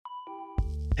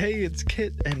Hey, it's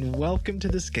Kit, and welcome to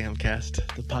the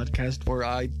Scamcast, the podcast where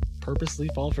I purposely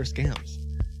fall for scams.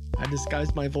 I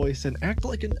disguise my voice and act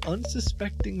like an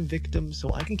unsuspecting victim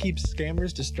so I can keep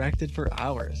scammers distracted for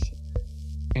hours.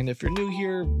 And if you're new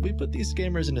here, we put these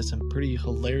scammers into some pretty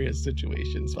hilarious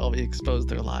situations while we expose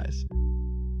their lies.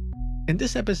 In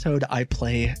this episode, I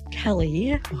play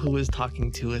Kelly, who is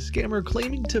talking to a scammer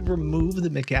claiming to remove the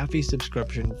McAfee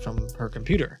subscription from her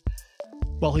computer.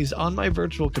 While he's on my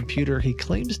virtual computer, he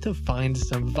claims to find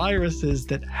some viruses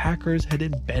that hackers had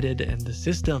embedded in the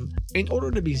system. In order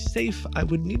to be safe, I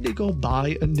would need to go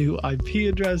buy a new IP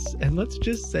address, and let's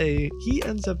just say he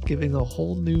ends up giving a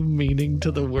whole new meaning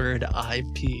to the word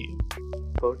IP.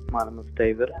 My name is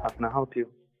David. How can I help you?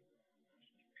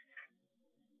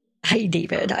 Hi,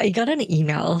 David. I got an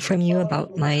email from you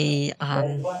about my,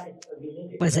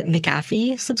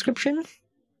 McAfee subscription?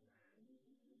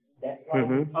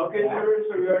 Mm-hmm.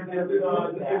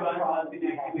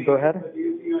 Go ahead.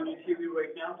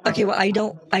 Okay, well, I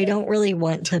don't really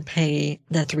want to pay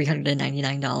the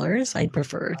 $399. I'd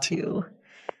prefer to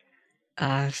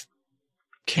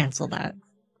cancel that.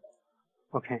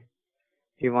 Okay.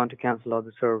 You want to cancel all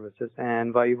the services,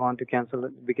 and why you want to cancel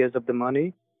it? Because of the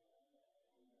money?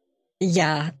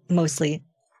 Yeah, mostly.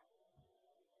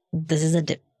 This is a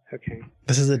Okay.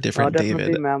 This is a different definitely,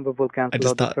 David. ma'am, we will I cancel all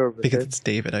just the thought, services. because it's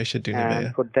David, I should do And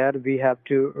Nevaeh. for that, we have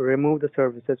to remove the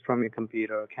services from your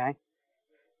computer, okay?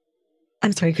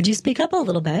 I'm sorry, could you speak up a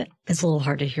little bit? It's a little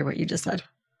hard to hear what you just said.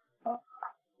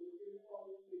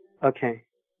 Okay.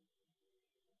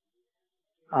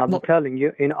 I'm telling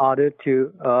you, in order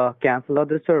to cancel all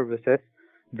the services,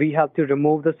 we have to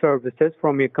remove the services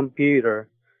from your computer.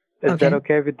 Is that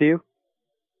okay with you?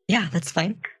 Yeah, that's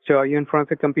fine. So are you in front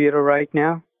of your computer right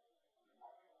now?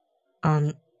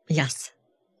 Yes.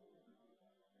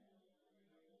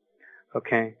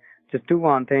 Okay. Just do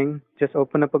one thing. Just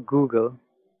open up a Google.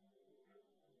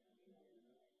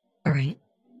 All right.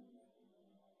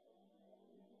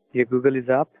 Your Google is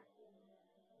up?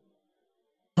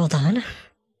 Hold on.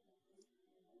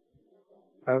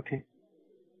 Okay.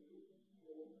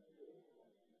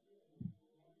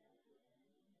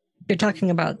 You're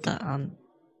talking about the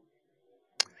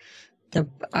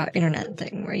internet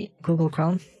thing, right? Google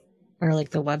Chrome? Or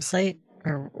like the website?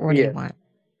 Or what do you want?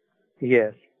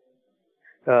 Yes.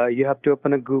 You have to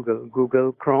open a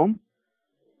Google Chrome.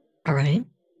 All right.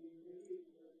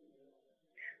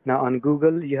 Now on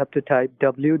Google, you have to type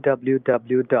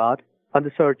www. On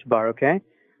the search bar, okay?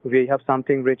 We have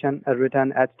something written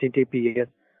HTTPS.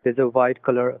 There's a white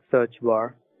color search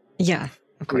bar. Yeah,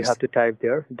 of course. You have to type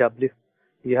there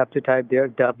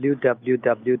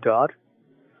www.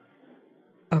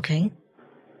 Okay.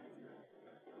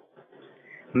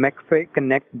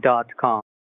 McAfeeConnect.com.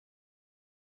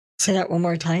 Say that one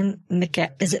more time.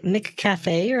 Is it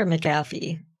McCafe or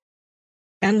McAfee?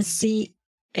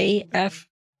 MCAF.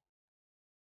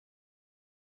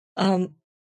 I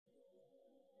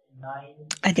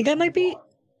think I might be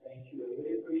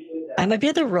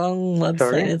at the wrong website.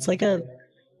 Sorry? It's like it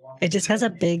just has a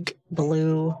big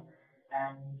blue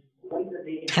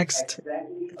text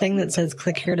thing that says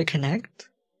click here to connect.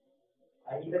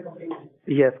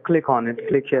 Yes, click on it.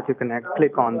 Click here to connect.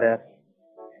 Click on that.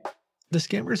 The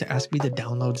scammers asked me to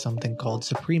download something called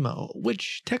Supremo,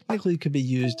 which technically could be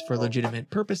used for legitimate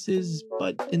purposes,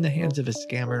 but in the hands of a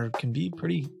scammer can be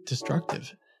pretty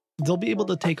destructive. They'll be able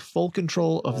to take full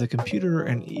control of the computer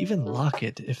and even lock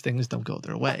it if things don't go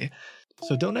their way.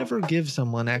 So don't ever give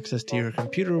someone access to your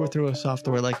computer through a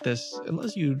software like this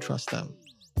unless you trust them.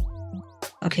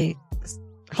 Okay,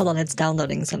 hold on, it's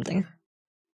downloading something.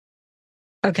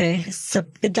 Okay, so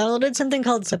it downloaded something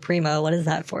called Supremo. What is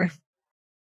that for?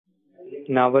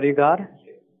 Now what you got?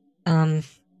 It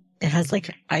has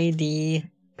like ID,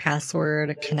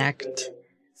 password, connect,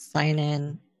 sign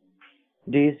in.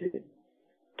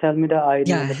 Tell me the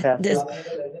ID and the Yeah, password.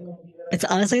 it's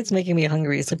honestly, it's making me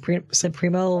hungry.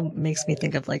 Supremo makes me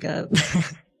think of like a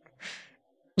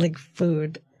like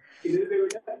food.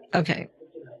 Okay.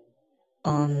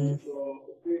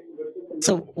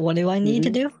 So what do I need to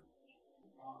do?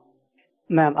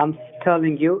 Ma'am, I'm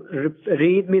telling you,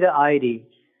 read me the ID.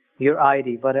 Your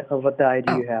ID, what the ID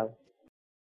you have.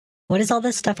 What is all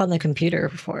this stuff on the computer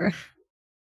for?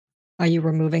 Are you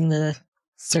removing the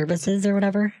services or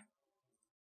whatever?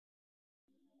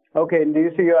 Okay, do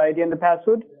you see your ID and the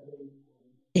password?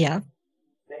 Yeah.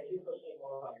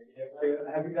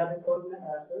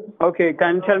 Okay,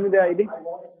 can you tell me the ID?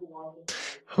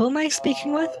 Who am I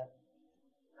speaking with?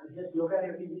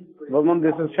 Well, ma'am,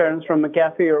 this is Terrence from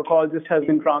McAfee. Your call just has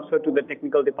been transferred to the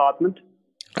technical department.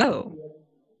 Oh.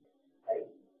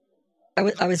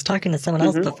 I was talking to someone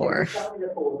else before.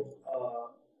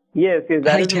 Yes, that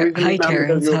Hi, is the reason, hi, ma'am, because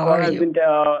Terrence. your How call are has you? been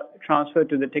transferred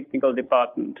to the technical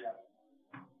department.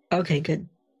 Okay, good.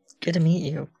 Good to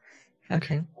meet you.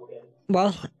 Okay.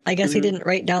 Well, I guess he didn't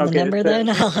write down the Okay, number so- then.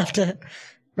 I'll have to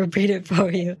repeat it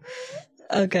for you.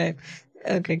 Okay.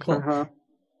 Okay, cool. Uh-huh.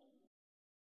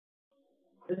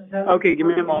 Okay, give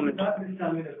me a moment.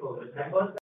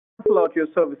 Fill out your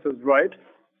services, right?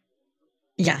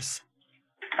 Yes.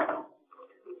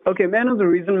 Okay, may I know the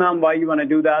reason, ma'am, why you want to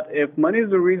do that? If money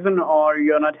is the reason or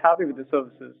you're not happy with the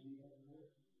services?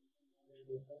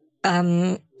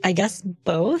 I guess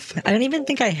both. I don't even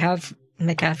think I have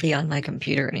McAfee on my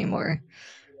computer anymore.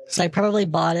 So I probably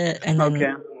bought it and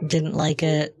then didn't like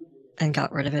it and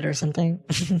got rid of it or something.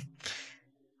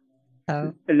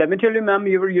 So, Let me tell you, ma'am,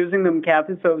 you were using the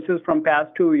McAfee services from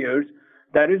past 2 years.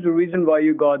 That is the reason why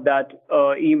you got that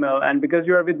email. And because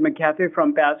you are with McAfee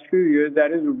from past few years,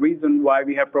 that is the reason why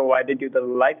we have provided you the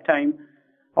lifetime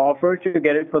offer to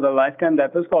get it for the lifetime.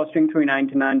 That was costing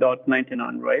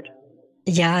 $399.99, right?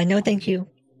 yeah, I know. Thank you.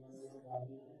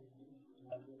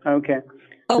 Okay.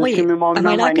 Oh, Just wait. give me a moment, Am I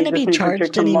ma'am. not going to just be need check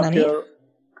charged some any of money? your,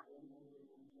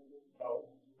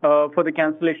 for the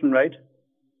cancellation, right?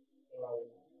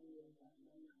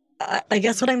 I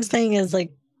guess what I'm saying is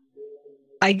like,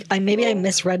 I maybe I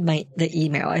misread the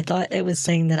email. I thought it was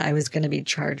saying that I was going to be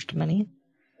charged money.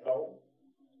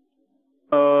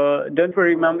 Don't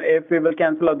worry, ma'am. If we will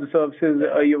cancel out the services,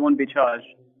 you won't be charged.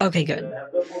 Okay, good.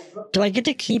 Do I get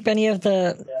to keep any of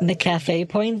the McCafe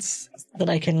points that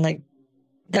I can like?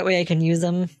 That way I can use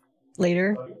them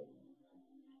later.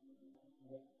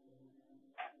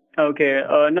 Okay.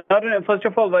 First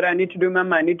of all, what I need to do,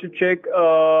 ma'am, I need to check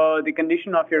the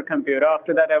condition of your computer.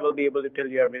 After that, I will be able to tell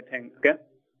you everything. Okay.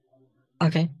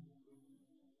 Okay.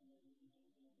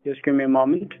 Just give me a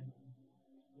moment.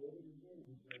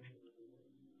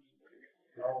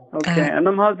 Okay. And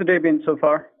ma'am, how's the day been so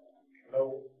far?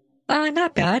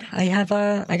 Not bad. I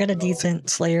got a decent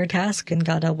Slayer task and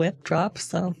got a whip drop,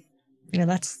 so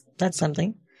that's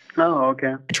something. Oh,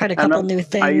 okay. I tried a couple new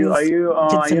things. Are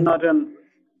you not in?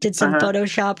 Did some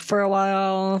Photoshop for a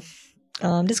while.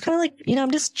 Just kind of like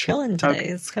I'm just chilling today. Okay.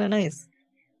 It's kind of nice.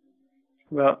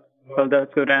 Well,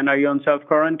 that's good. And are you on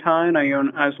self-quarantine? Are you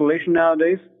on isolation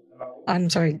nowadays? I'm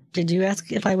sorry. Did you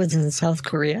ask if I was in South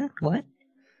Korea? What?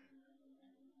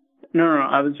 No.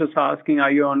 I was just asking,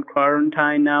 are you on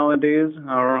quarantine nowadays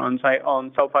or on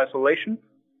self-isolation?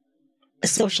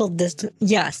 Social distance?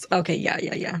 Yes. Okay.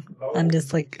 Yeah. I'm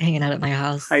just like hanging out at my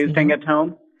house. Are you staying at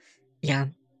home? Yeah.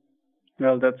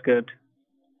 Well, that's good.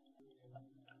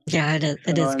 Yeah, it is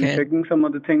I'm good. checking some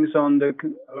of the things on the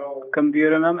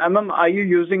computer, ma'am. Ma'am, are you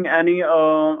using any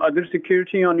other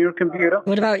security on your computer?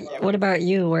 What about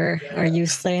you? Where are you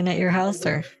staying at your house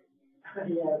or?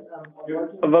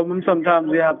 Well, ma'am, sometimes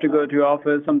we have to go to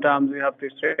office. Sometimes we have to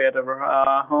stay at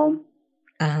our home.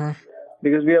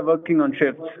 Because we are working on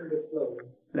shifts,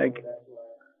 like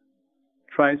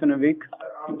twice in a week.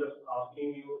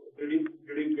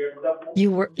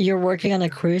 You're working on a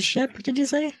cruise ship? Did you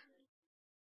say?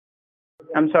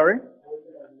 I'm sorry?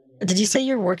 Did you say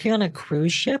you're working on a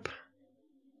cruise ship?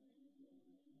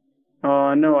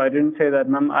 No, I didn't say that,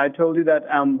 ma'am. I told you that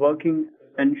I'm working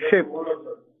in shifts.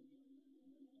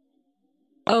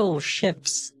 Oh,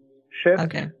 ships. Shifts.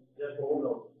 Okay.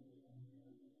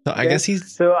 So I guess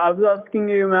he's So I was asking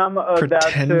you, ma'am,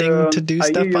 pretending to do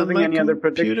stuff are you on using my any other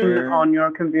computer? protection on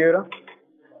your computer?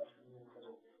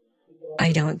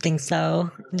 I don't think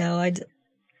so. No,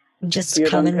 just You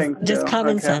don't common think so? just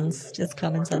common Okay. sense. Just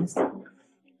common sense. So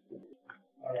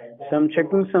I'm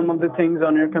checking some of the things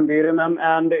on your computer, ma'am.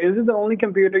 And is it the only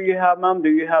computer you have, ma'am? Do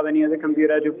you have any other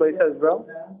computer at your place as well?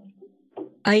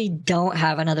 I don't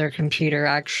have another computer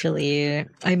actually.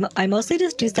 I mostly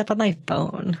just do stuff on my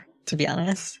phone, to be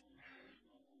honest.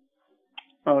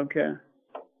 Okay.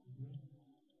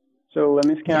 So let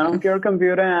me scan out your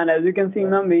computer, and as you can see,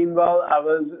 ma'am, meanwhile, I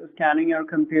was scanning your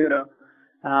computer.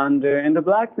 And in the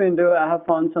black window, I have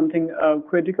found something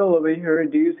critical over here.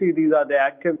 Do you see these are the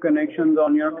active connections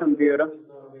on your computer?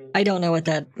 I don't know what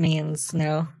that means,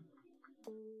 no.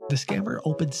 The scammer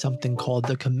opens something called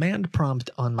the command prompt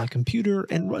on my computer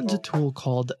and runs a tool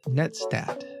called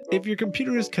Netstat. If your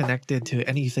computer is connected to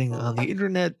anything on the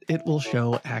internet, it will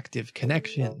show active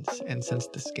connections. And since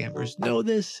the scammers know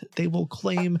this, they will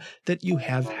claim that you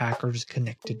have hackers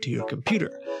connected to your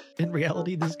computer. In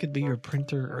reality, this could be your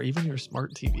printer or even your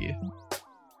smart TV.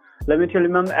 Let me tell you,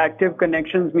 ma'am, active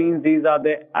connections means these are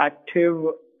the active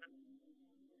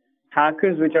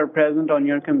hackers which are present on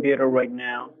your computer right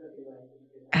now.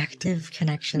 Active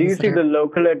connections. Do you see the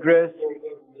local address?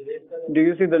 Do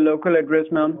you see the local address,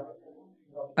 ma'am?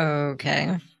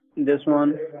 Okay. This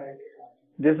one.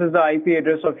 This is the IP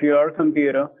address of your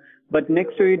computer. But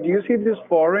next to it, do you see these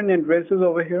foreign addresses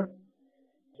over here?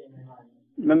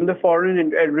 Remember, the foreign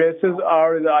addresses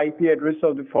are the IP address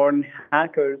of the foreign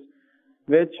hackers,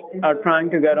 which are trying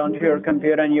to get onto your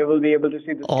computer, and you will be able to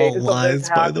see the status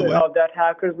of that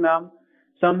hackers, ma'am.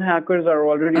 Some hackers are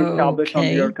already established on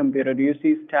your computer. Do you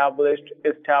see established?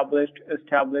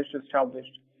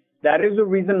 That is the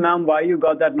reason, ma'am, why you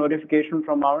got that notification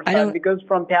from our side. Because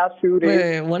from past few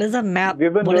days, wait, what is a map? We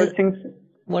were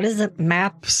what is it?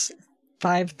 Maps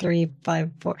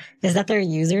 5354. Is that their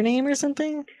username or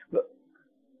something?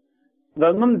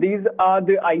 Well, ma'am, these are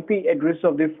the IP address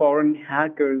of the foreign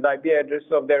hackers, IP address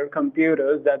of their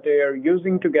computers that they are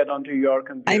using to get onto your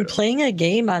computer. I'm playing a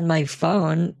game on my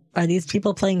phone. Are these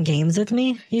people playing games with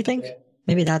me, you think?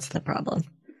 Maybe that's the problem.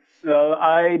 Well,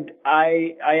 I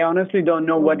honestly don't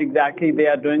know what exactly they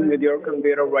are doing with your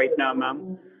computer right now,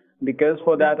 ma'am. Because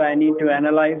for that, I need to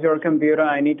analyze your computer.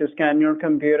 I need to scan your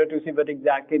computer to see what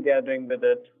exactly they are doing with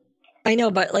it. I know,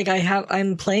 but like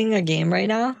I'm playing a game right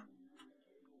now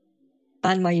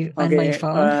on my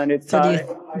phone.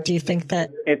 And do you think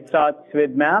that it starts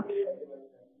with Maps?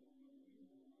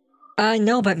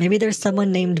 No, but maybe there's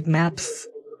someone named Maps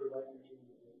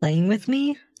playing with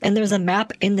me, and there's a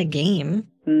map in the game.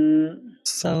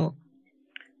 So.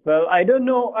 Well, I don't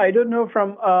know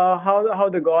from how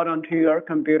they got onto your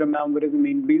computer, ma'am. What is the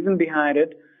main reason behind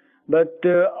it? But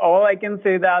all I can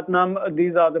say that, ma'am,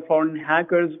 these are the foreign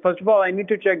hackers. First of all, I need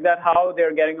to check that how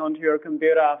they're getting onto your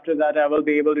computer. After that, I will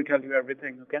be able to tell you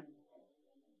everything.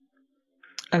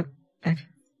 Okay.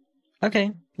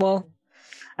 Okay. Well.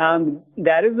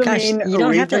 That is the main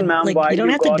reason, ma'am, why you don't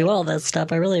have to do all this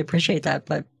stuff. I really appreciate that,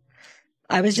 but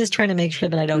I was just trying to make sure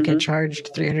that I don't get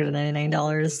charged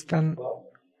 $399 from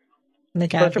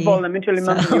McAfee. First of all, let me tell you,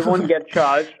 ma'am, you won't get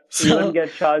charged. You won't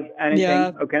get charged anything.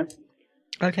 Yeah. Okay.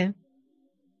 Okay.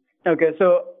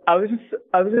 So I was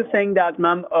just saying that,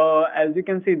 ma'am. As you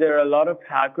can see, there are a lot of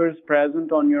hackers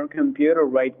present on your computer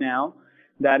right now.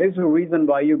 That is the reason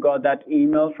why you got that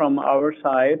email from our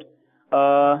side.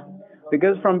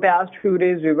 Because from past few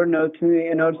days, we were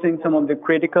noticing some of the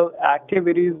critical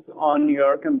activities on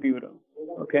your computer.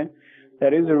 Okay.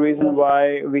 That is the reason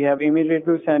why we have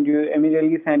immediately send you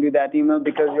that email,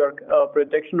 because your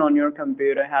protection on your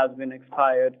computer has been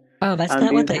expired. Oh, that's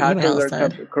not what the email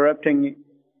said. Corrupting.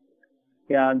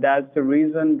 Yeah, that's the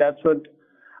reason. That's what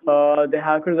the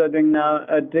hackers are doing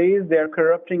nowadays. They're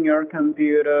corrupting your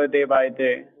computer day by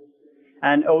day.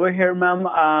 And over here, ma'am,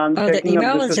 the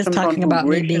email was just talking about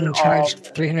me being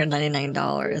charged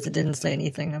 $399. It didn't say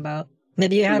anything about.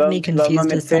 Maybe you have me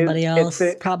confused with somebody else.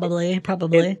 Probably.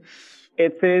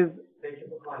 It says,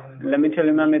 let me tell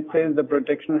you, ma'am, it says the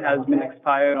protection has been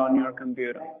expired on your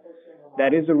computer.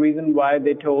 That is the reason why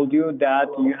they told you that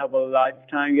you have a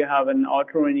lifetime, you have an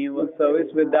auto renewal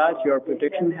service with that. Your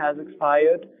protection has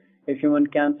expired. If you want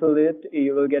to cancel it,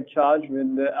 you will get charged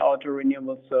with the auto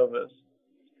renewal service.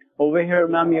 Over here,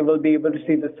 ma'am, you will be able to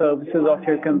see the services of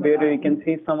your computer. You can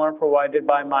see some are provided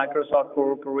by Microsoft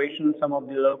Corporation, some of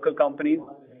the local companies.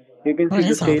 You can see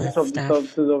the status of the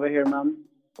services over here, ma'am.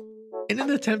 In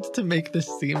an attempt to make this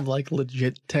seem like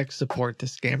legit tech support, the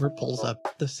scammer pulls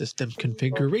up the system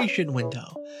configuration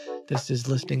window. This is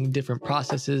listing different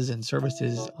processes and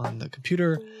services on the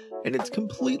computer, and it's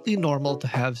completely normal to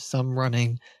have some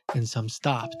running and some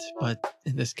stopped. But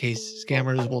in this case,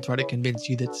 scammers will try to convince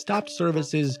you that stopped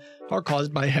services are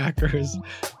caused by hackers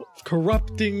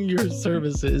corrupting your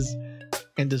services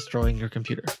and destroying your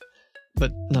computer.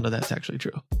 But none of that's actually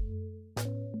true.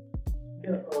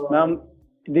 Ma'am,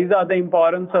 these are the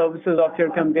important services of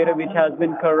your computer which has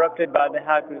been corrupted by the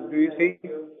hackers. Do you see?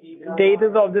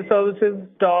 Status of the services: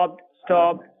 stopped,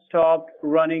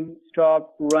 running,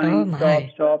 stopped.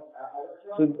 So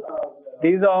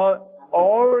these are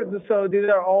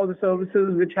all the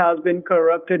services which has been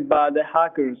corrupted by the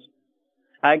hackers.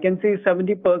 I can see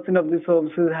 70% of the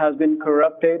services has been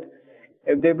corrupted.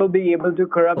 If they will be able to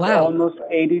corrupt almost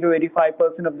 80 to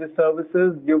 85% of the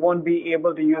services, you won't be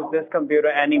able to use this computer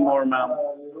anymore, ma'am.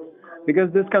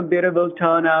 Because this computer will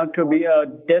turn out to be a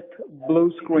death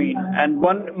blue screen. And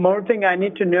one more thing I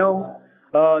need to know,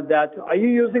 that are you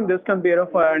using this computer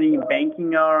for any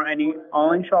banking or any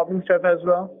online shopping stuff as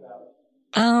well?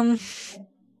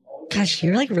 Gosh,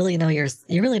 you really know your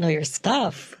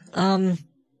stuff. No,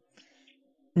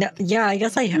 yeah, I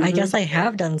guess I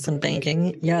have done some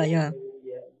banking. Yeah.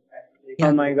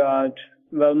 Oh my God.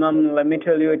 Well, ma'am, let me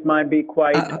tell you, it might be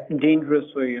quite dangerous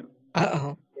for you.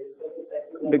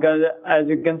 Because as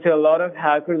you can see, a lot of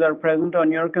hackers are present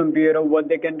on your computer. What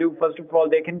they can do, first of all,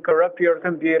 they can corrupt your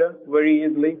computer very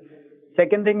easily.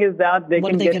 Second thing is that they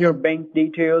can get your bank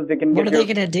details. They can get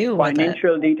your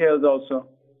financial details also.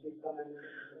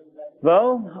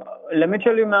 Well, let me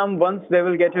tell you, ma'am, once they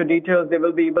will get your details, they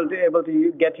will be able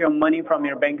to get your money from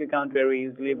your bank account very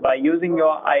easily by using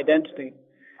your identity.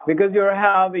 Because you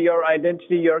have your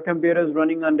identity, your computer is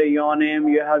running under your name,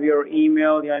 you have your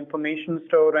email, your information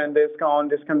stored on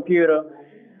this computer.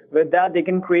 With that, they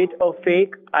can create a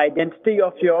fake identity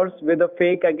of yours. With a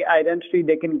fake identity,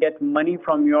 they can get money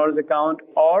from your account,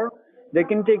 or they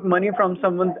can take money from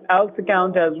someone else's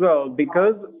account as well.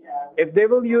 Because if they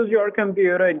will use your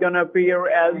computer, it's going to appear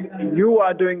as you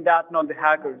are doing that, not the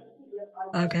hackers.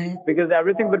 Okay. Because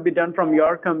everything would be done from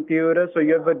your computer, so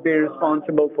you would be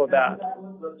responsible for that.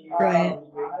 Right.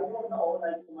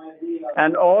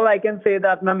 And all I can say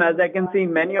that, ma'am, as I can see,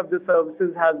 many of the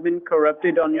services has been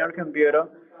corrupted on your computer.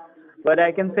 But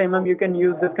I can say, ma'am, you can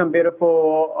use this computer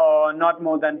for not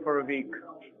more than for a week.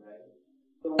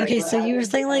 Okay, so you were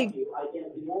saying, like,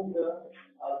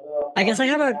 I guess I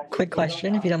have a quick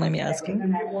question, if you don't mind me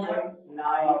asking.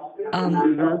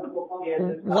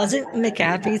 Wasn't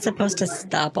McAfee supposed to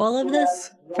stop all of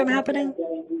this from happening?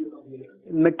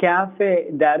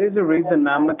 McAfee, that is the reason,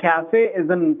 ma'am. McAfee is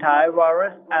an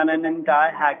antivirus and an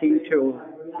anti-hacking tool.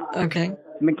 Okay.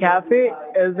 McAfee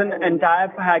is an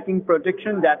anti-hacking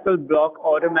protection that will block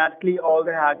automatically all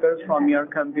the hackers from your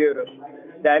computer.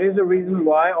 That is the reason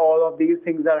why all of these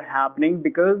things are happening,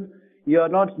 because you're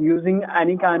not using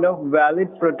any kind of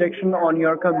valid protection on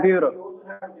your computer.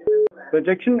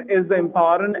 Protection is the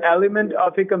important element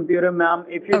of a computer, ma'am.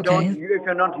 If you don't, if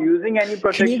you're not using any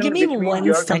protection, can you give me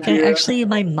 1 second? Computer... Actually,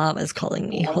 my mom is calling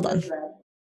me. Hold on.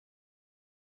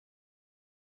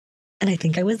 And I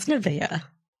think I was Nevaeh.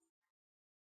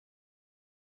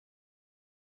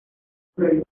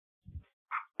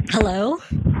 Hello?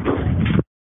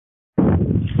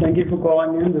 Thank you for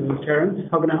calling in. This is Terrence.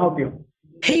 How can I help you?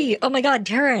 Hey, oh my God,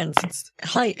 Terrence.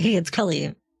 Hey, it's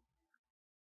Cully.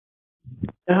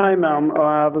 Hi, ma'am.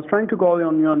 I was trying to call you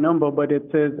on your number, but it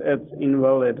says it's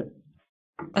invalid.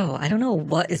 Oh, I don't know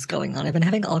what is going on. I've been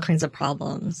having all kinds of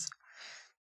problems.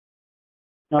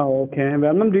 Oh, okay.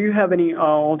 Ma'am, do you have any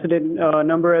alternate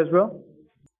number as well?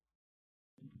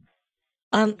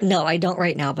 No, I don't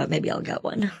right now, but maybe I'll get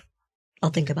one. I'll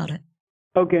think about it.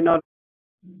 Okay, not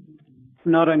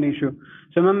an issue.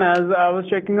 So, ma'am, as I was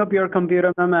checking up your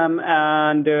computer, ma'am,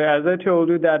 and as I told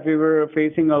you that we were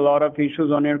facing a lot of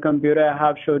issues on your computer, I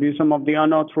have showed you some of the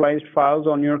unauthorized files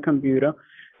on your computer.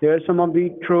 There are some of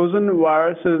the Trojan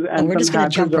viruses and we're just going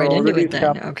to jump right into it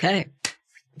then. Okay.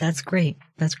 That's great.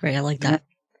 That's great. I like that.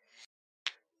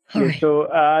 All right. So,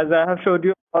 as I have showed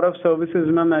you a lot of services,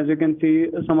 ma'am, as you can see,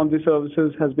 some of the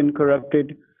services has been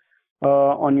corrupted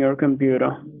on your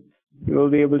computer. You will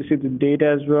be able to see the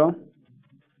data as well.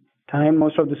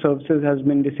 Most of the services has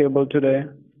been disabled today,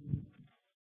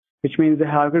 which means the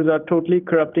hackers are totally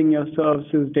corrupting your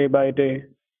services day by day.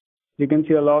 You can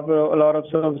see a lot of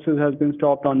services has been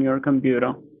stopped on your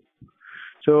computer.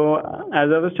 So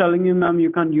as I was telling you, ma'am,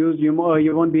 you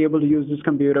won't be able to use this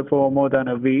computer for more than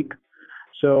a week.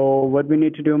 So what we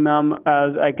need to do, ma'am,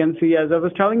 as I can see, as I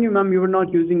was telling you, ma'am, you were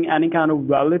not using any kind of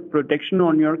valid protection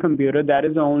on your computer. That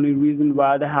is the only reason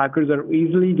why the hackers are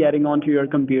easily getting onto your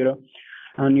computer.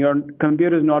 And your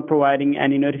computer is not providing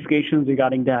any notifications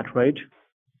regarding that, right?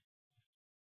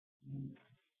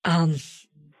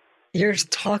 You're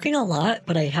talking a lot,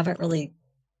 but I haven't really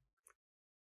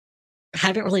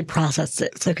processed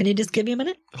it. So can you just give me a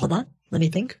minute? Hold on. Let me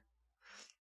think.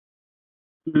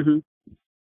 Mm-hmm.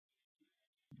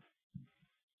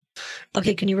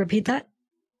 Okay, can you repeat that?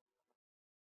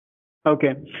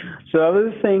 Okay. So I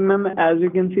was saying, ma'am, as you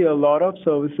can see, a lot of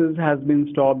services has been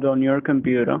stopped on your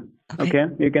computer. Okay.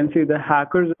 You can see the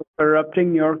hackers are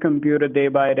corrupting your computer day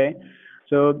by day.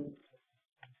 So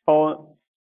all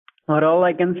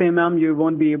I can say, ma'am, you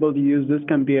won't be able to use this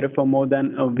computer for more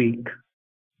than a week.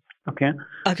 Okay.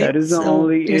 Okay. That is the so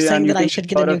only. You're saying that I should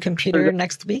get a new computer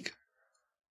next week?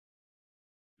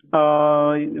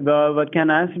 What can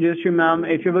I suggest you, ma'am?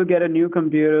 If you will get a new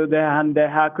computer, the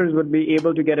hackers would be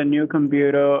able to get a new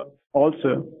computer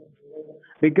also.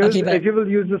 Because if you will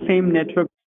use the same network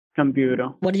computer.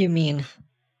 What do you mean?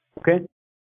 Okay.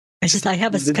 It's just I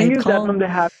have a Skype call.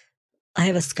 I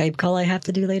have a Skype call I have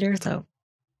to do later, so.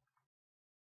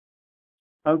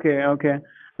 Okay.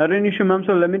 Not an issue, ma'am.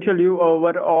 So let me tell you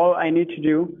what all I need to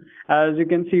do. As you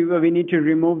can see, we need to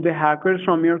remove the hackers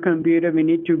from your computer. We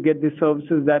need to get the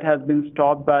services that has been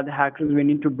stopped by the hackers. We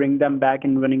need to bring them back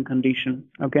in running condition.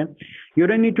 Okay. You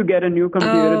don't need to get a new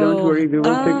computer. Don't worry. We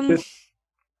will fix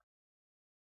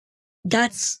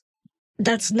this.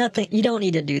 That's nothing. You don't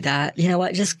need to do that. You know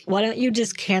what? Why don't you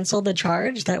just cancel the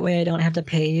charge? That way I don't have to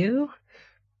pay you.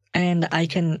 And I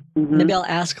can, maybe I'll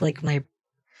ask maybe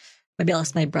I'll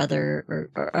ask my brother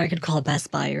or I could call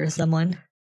Best Buy or someone.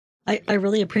 I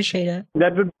really appreciate it.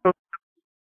 That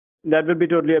would be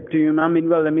totally up to you, ma'am.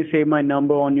 Meanwhile, let me save my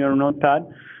number on your notepad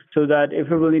so that if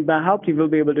you will need my help, you will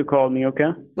be able to call me,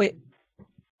 okay? Wait.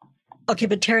 Okay,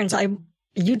 but Terrence,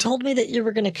 you told me that you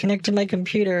were going to connect to my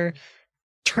computer,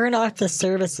 turn off the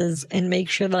services, and make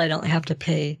sure that I don't have to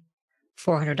pay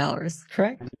 $400,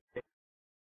 correct?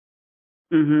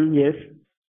 Yes.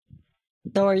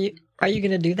 So are you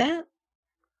going to do that?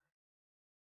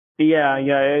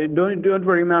 Yeah. Don't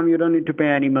worry, ma'am. You don't need to pay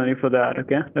any money for that,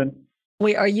 okay?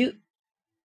 Wait,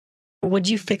 would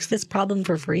you fix this problem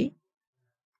for free?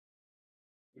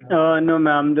 No,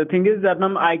 ma'am. The thing is that,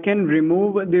 ma'am, I can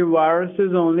remove the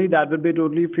viruses only. That would be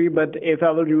totally free. But if I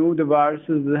will remove the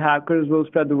viruses, the hackers will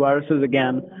spread the viruses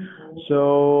again.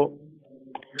 So,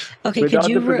 okay, could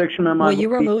you will you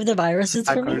remove the viruses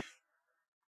for me?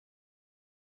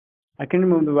 I can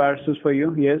remove the viruses for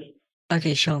you. Yes.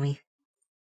 Okay, show me.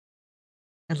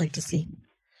 I'd like to see.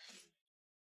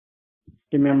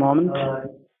 Give me a moment.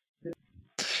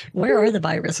 Where are the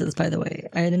viruses, by the way?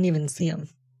 I didn't even see them.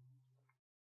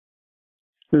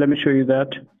 Let me show you that.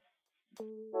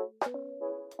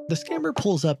 The scammer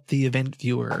pulls up the event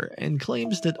viewer and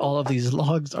claims that all of these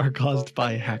logs are caused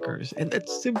by hackers, and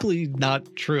that's simply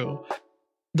not true.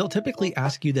 They'll typically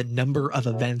ask you the number of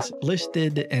events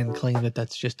listed and claim that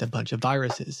that's just a bunch of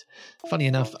viruses. Funny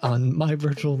enough, on my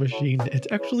virtual machine, it's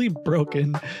actually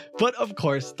broken, but of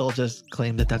course, they'll just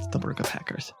claim that that's the work of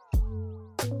hackers.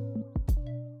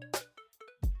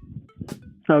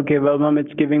 Okay, well, ma'am,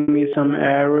 it's giving me some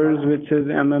errors, which is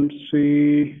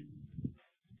MMC.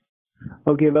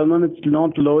 Okay, well, ma'am, it's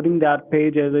not loading that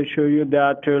page as I show you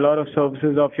that a lot of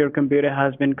services of your computer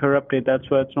has been corrupted. That's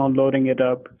why it's not loading it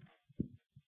up.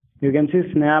 You can see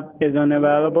Snap is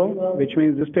unavailable, which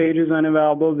means this page is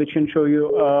unavailable, which can show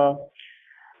you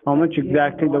how much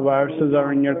exactly the viruses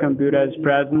are in your computer as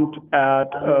present at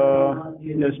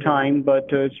this time, but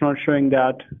it's not showing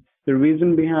that. The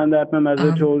reason behind that, ma'am, as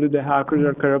I told you, the hackers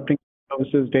are corrupting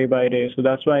services day by day. So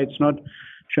that's why it's not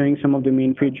showing some of the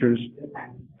main features.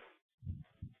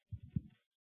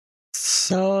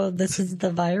 So this is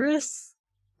the virus?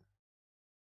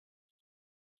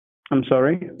 I'm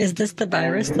sorry? Is this the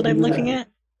virus that I'm looking at?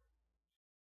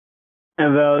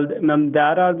 Well, ma'am,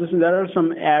 there are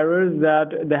some errors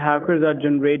that the hackers are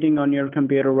generating on your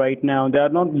computer right now. They are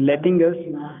not letting us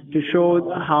to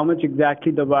show how much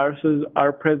exactly the viruses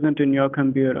are present in your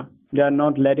computer. They are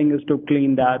not letting us to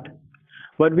clean that.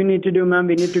 What we need to do, ma'am,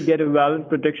 we need to get a valid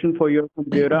protection for your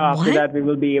computer. After that, we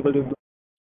will be able to do it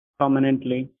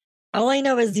permanently. All I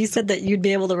know is you said that you'd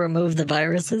be able to remove the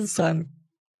viruses, so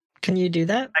can you do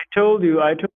that? I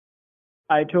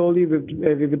told you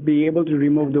we would be able to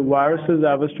remove the viruses.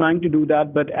 I was trying to do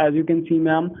that, but as you can see,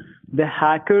 ma'am, the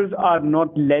hackers are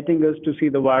not letting us to see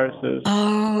the viruses.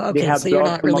 Oh, okay. So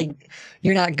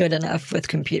you're not good enough with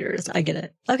computers. I get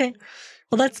it. Okay.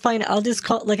 Well, that's fine. I'll just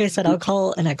call, like I said, I'll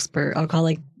call an expert. I'll call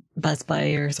Best Buy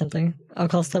or something. I'll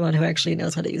call someone who actually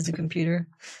knows how to use a computer.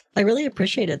 I really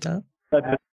appreciate it, though.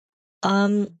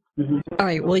 All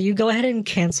right. Will you go ahead and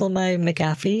cancel my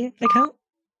McAfee account?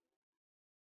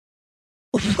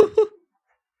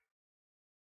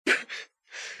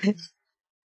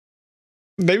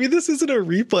 Maybe this isn't a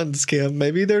refund scam.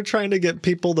 Maybe they're trying to get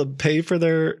people to pay for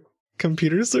their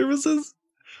computer services.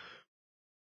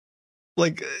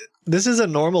 This is a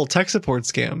normal tech support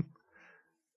scam.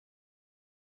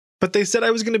 But they said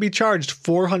I was going to be charged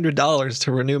 $400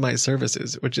 to renew my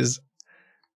services, which is...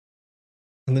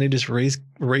 And then he just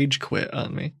rage quit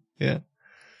on me. Yeah.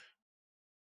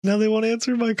 Now they want to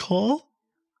answer my call?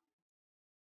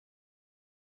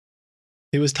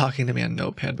 He was talking to me on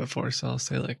Notepad before, so I'll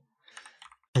say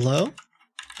hello?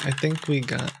 I think we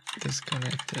got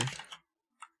disconnected.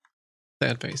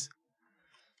 Sad face.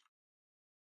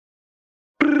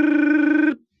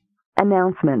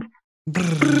 Announcement.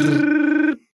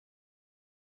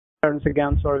 Once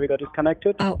again, sorry we got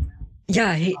disconnected. Oh,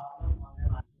 yeah.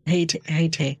 Hey,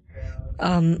 Tay.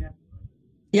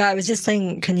 Yeah, I was just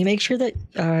saying, can you make sure that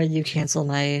you cancel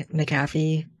my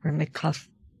McAfee or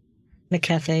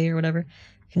McCafe or whatever?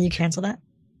 Can you cancel that?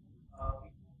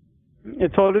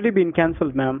 It's already been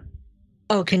canceled, ma'am.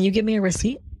 Oh, can you give me a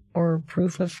receipt or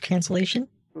proof of cancellation?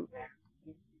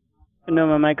 No,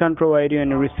 ma'am, I can't provide you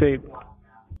any receipt.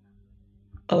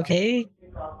 Okay.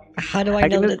 How do I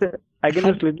know that? I can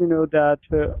just let you know that.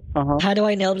 How do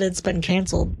I know that it's been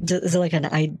canceled? Is it like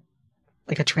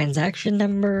a transaction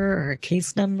number or a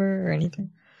case number or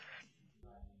anything?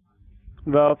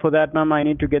 Well, for that, ma'am, I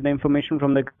need to get the information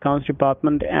from the accounts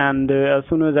department, and as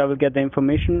soon as I will get the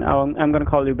information, I'm going to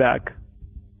call you back.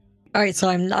 All right, so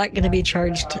I'm not going to be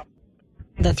charged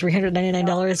the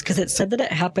 $399 because it said that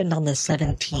it happened on the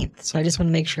 17th. So I just want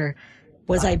to make sure,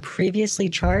 was I previously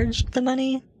charged the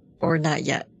money or not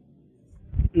yet?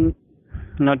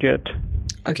 Not yet.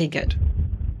 Okay, good.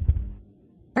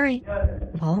 All right.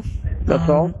 Well, That's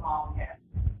all?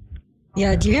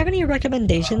 Yeah, do you have any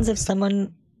recommendations of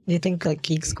someone you think like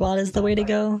Geek Squad is the way to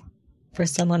go for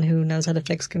someone who knows how to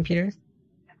fix computers?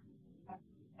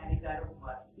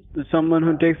 Someone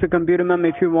who takes the computer, ma'am,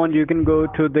 if you want, you can go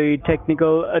to the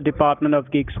technical department of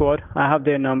Geek Squad. I have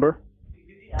their number.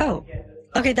 Oh,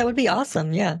 okay, that would be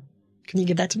awesome, yeah. Can you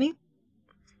give that to me?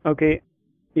 Okay,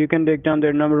 you can take down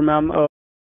their number, ma'am.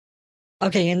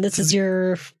 Okay, and this is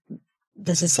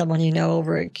someone you know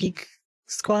over at Geek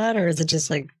Squad, or is it just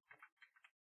like...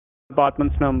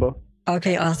 Department's number.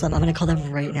 Okay, awesome. I'm going to call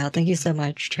them right now. Thank you so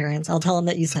much, Terrence. I'll tell them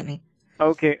that you sent me.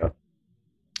 Okay.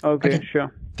 Okay,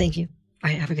 sure. Thank you. All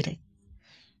right, have a good day.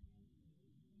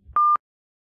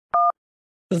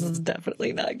 This is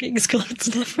definitely not Geek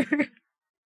Squad's number.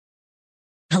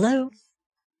 Hello?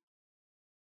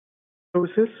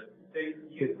 Services.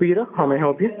 Peter, how may I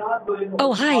help you?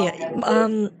 Oh,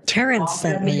 hi. Terrence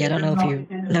sent me. I don't know if you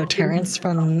know Terrence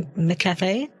from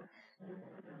McCafe.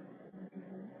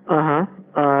 Can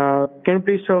you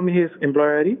please tell me his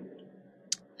employer ID?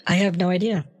 I have no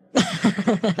idea.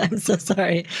 I'm so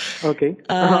sorry. Okay.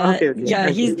 Okay. Yeah,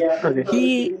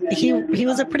 Okay. he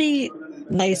was a pretty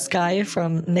nice guy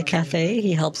from McCafe.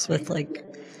 He helps with like,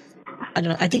 I don't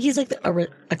know. I think he's like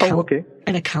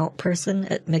an account person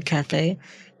at McCafe.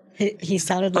 He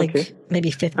sounded like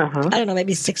maybe 50, I don't know,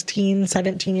 maybe 16,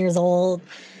 17 years old,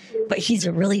 but he's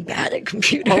really bad at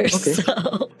computers.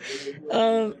 So,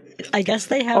 I guess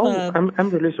they have I'm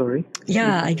really sorry.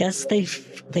 Yeah, I guess they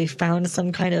found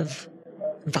some kind of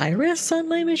virus on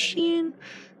my machine,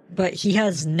 but he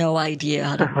has no idea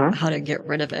how to get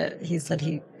rid of it. He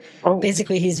said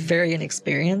basically he's very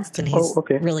inexperienced and he's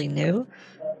really new,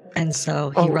 and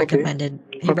so he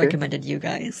recommended you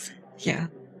guys. Yeah.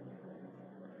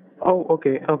 Oh,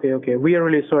 okay. We are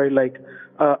really sorry.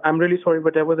 I'm really sorry,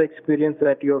 whatever the experience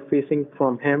that you're facing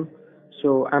from him.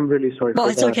 So I'm really sorry. Well,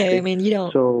 for it's that, okay. I mean, you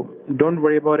don't. So don't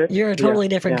worry about it. You're a totally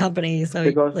different company, so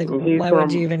because why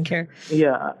would you even care?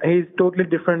 Yeah, he's totally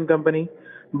different company.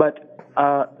 But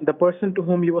the person to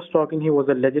whom he was talking, he was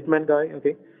a legitimate guy.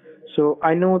 Okay, so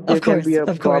I know there can be a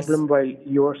problem while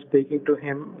you're speaking to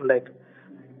him. Like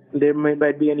there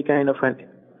might be any kind of an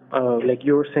like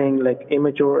you're saying like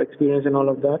immature experience and all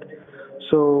of that.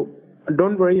 So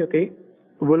don't worry. Okay,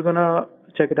 we're gonna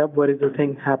check it up. What is the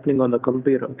thing happening on the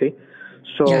computer? Okay.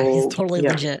 So yeah, he's totally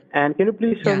legit. And can you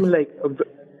please tell me like,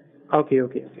 okay.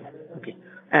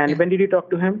 And when did you talk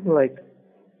to him? Like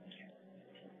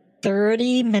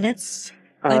 30 minutes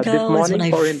ago this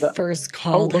morning is when I first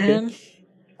called him.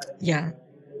 Yeah.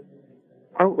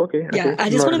 Oh, okay. Yeah, I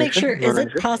just want to make sure. Is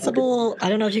it possible? I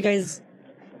don't know if you guys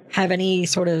have any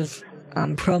sort of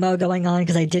promo going on,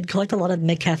 because I did collect a lot of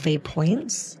McCafe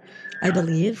points, I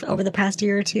believe, over the past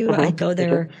year or two. I go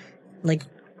there like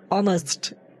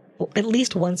almost at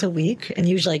least once a week, and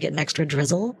usually I get an extra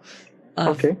drizzle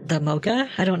of the mocha.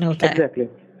 I don't know if that... Exactly.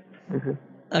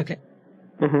 Okay.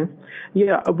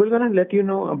 Yeah, we're going to let you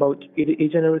know about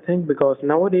each and everything, because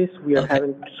nowadays we are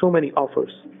having so many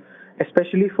offers,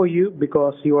 especially for you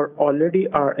because you are already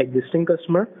our existing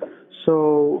customer.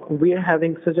 So we are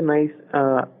having such a nice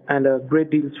and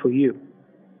great deals for you.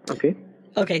 Okay?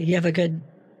 Okay, you have a good...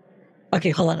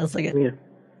 Okay, hold on a second. Yeah.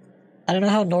 I don't know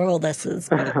how normal this is.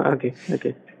 But... Okay.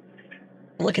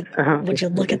 Look at would you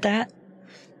look at that?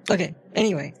 Okay.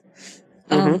 Anyway.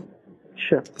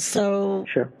 Sure. So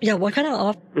yeah, what kind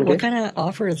of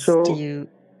offers do you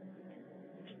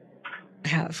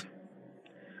have?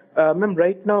 Ma'am,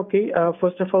 right now,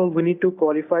 first of all, we need to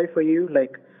qualify for you,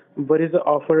 like what is the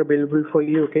offer available for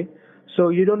you, okay? So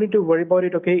you don't need to worry about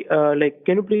it, okay? Like,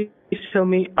 can you please tell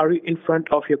me, are you in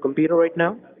front of your computer right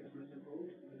now?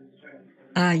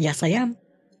 Yes, I am.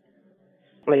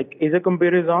 Like, is the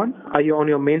computer on? Are you on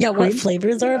your main screen? Yeah, what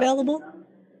flavors are available?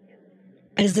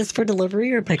 Is this for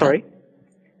delivery or pickup?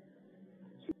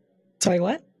 Sorry,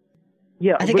 what?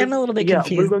 Yeah, I think I'm a little bit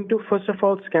confused. We're going to first of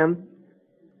all scan.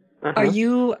 Are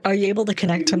you able to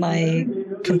connect to my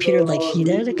computer like he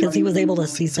did? Because he was able to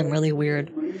see some really weird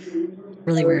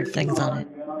things on it.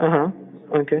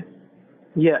 Okay.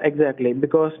 Yeah, exactly.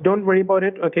 Because don't worry about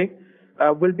it, okay?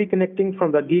 We'll be connecting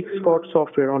from the Geek Squad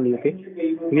software only, okay?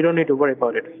 You don't need to worry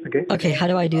about it, okay? Okay, how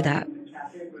do I do that?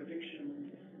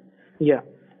 Yeah.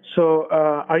 So,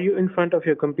 are you in front of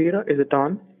your computer? Is it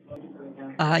on?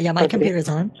 Yeah, my computer's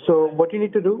on. So what you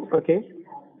need to do, okay,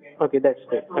 that's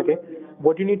great. Okay,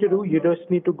 what you need to do, you just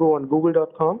need to go on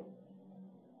google.com.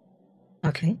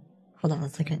 Okay, hold on a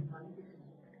second.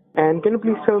 And can you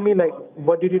please tell me, like,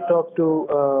 what did you talk to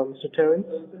Mr. Terrence?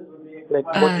 Like,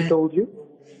 what he told you?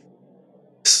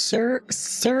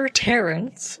 Sir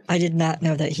Terrence, I did not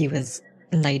know that he was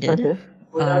knighted. Okay.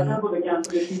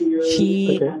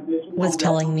 He was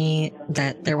telling me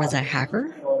that there was a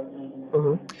hacker.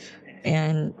 Mm-hmm.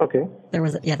 And okay. there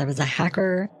was a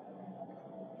hacker,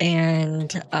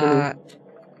 and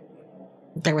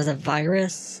there was a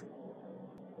virus.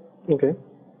 Okay.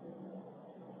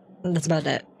 That's about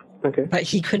it. Okay. But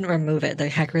he couldn't remove it. The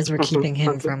hackers were keeping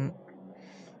him from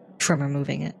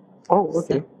removing it. Oh,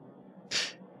 okay. So,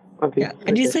 okay. Yeah.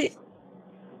 And you say?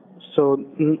 So.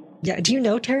 Yeah. Do you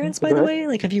know Terrence, by the way?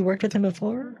 Like, have you worked with him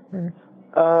before? Or?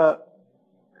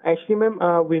 Actually, ma'am,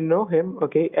 we know him.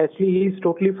 Okay. Actually, he's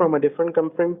totally from a different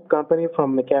company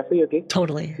from McAfee. Okay.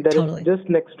 Totally. That is just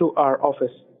next to our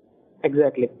office.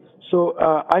 Exactly. So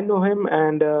I know him,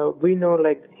 and we know,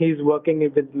 like, he's working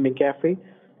with McAfee.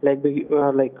 Like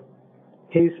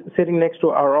he's sitting next to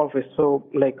our office. So,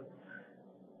 like,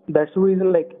 that's the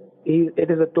reason. Like, it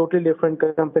is a totally different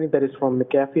company that is from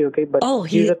McAfee. Okay, but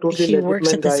he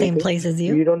works at the same place as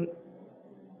you. You don't.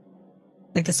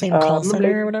 Like the same call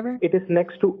center or whatever? It is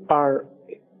next to our...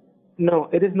 No,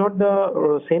 it is not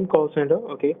the same call center,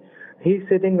 okay? He's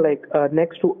sitting, like,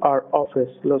 next to our office.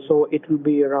 So it will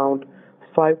be around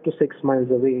 5 to 6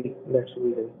 miles away. That's the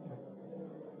reason.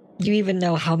 You even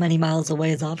know how many miles away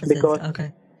his office is?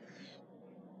 Okay.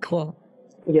 Cool.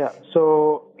 Yeah,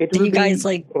 so it will do you guys,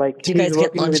 be... do you guys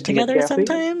get lunch together McAfee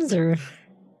sometimes, or...?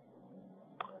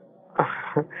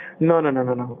 No.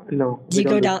 Do you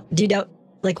go down... Do you know...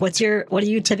 Like, what do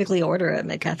you typically order at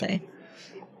McCafe?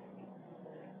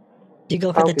 Do you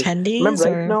go for the tendies? Ma'am,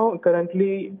 right now,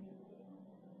 currently...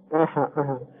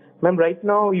 Ma'am, right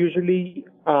now, usually,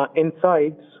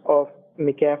 insides of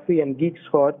McAfee and Geek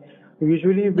Squad,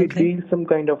 usually we deal some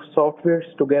kind of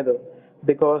softwares together.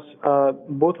 Because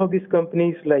both of these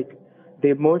companies, like,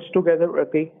 they merge together,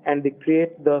 okay, and they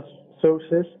create the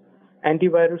services,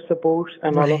 antivirus supports,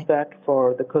 and all of that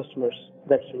for the customers.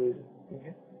 That's the reason.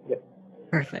 Okay? Yeah.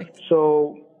 Perfect.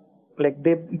 So, like,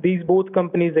 these both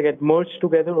companies, they get merged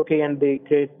together, okay, and they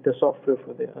create the software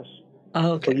for us.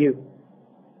 Oh, okay. For you.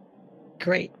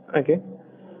 Great. Okay.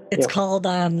 It's called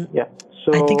yeah.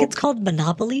 So I think it's called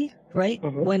Monopoly, right?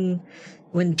 Mm-hmm.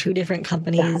 When two different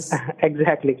companies.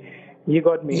 Exactly. You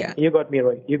got me. Yeah. You got me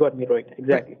right.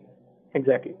 Exactly.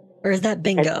 Exactly. Or is that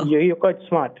bingo? You're quite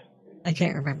smart. I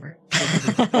can't remember.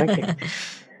 Okay.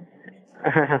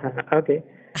 Okay.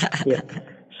 Yeah.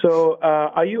 So,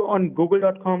 are you on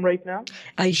google.com right now?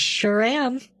 I sure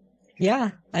am.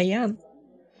 Yeah, I am.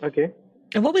 Okay.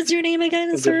 And what was your name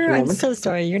again, sir? I'm so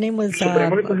sorry. Your name was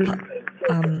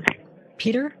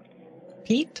Peter?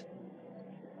 Pete?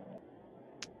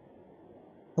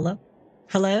 Hello?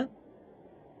 Hello?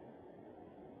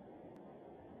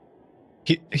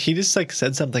 He just, like,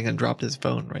 said something and dropped his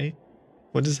phone, right?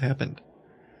 What just happened?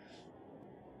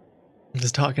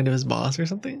 Just talking to his boss or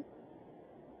something?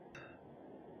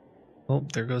 Oh,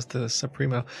 there goes the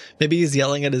Supremo. Maybe he's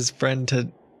yelling at his friend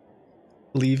to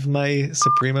leave my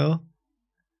Supremo.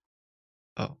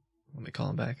 Oh, let me call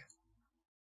him back.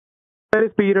 That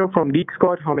is Peter from Geek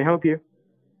Squad. How may I help you?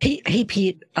 Hey,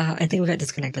 Pete. I think we got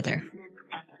disconnected there.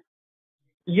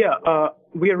 Yeah,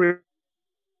 we are...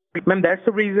 Ma'am, that's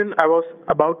the reason I was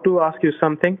about to ask you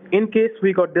something. In case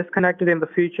we got disconnected in the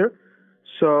future,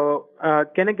 so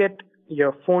can I get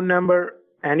your phone number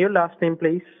and your last name,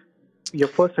 please? Your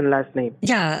first and last name.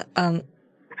 Yeah,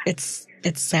 it's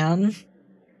Sam.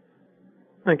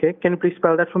 Okay, can you please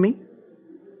spell that for me?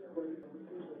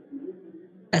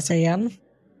 SAM.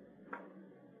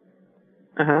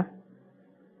 Uh-huh.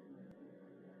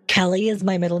 Kelly is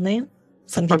my middle name.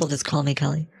 Some people just call me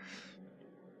Kelly.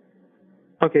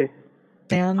 Okay.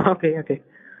 Sam. Okay.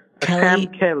 Kelly. Sam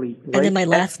Kelly. Right? And then my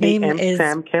last name is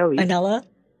Sam Kelly. Anella.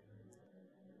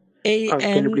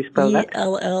 A-N-E-L-L-A.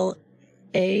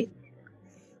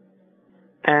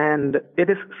 And it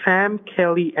is Sam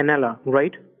Kelly Anella,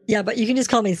 right? Yeah, but you can just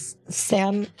call me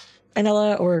Sam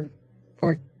Anella or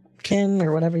Kim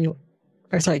or whatever you...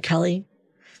 Or sorry, Kelly.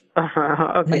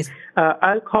 Okay.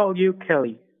 I'll call you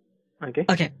Kelly. Okay?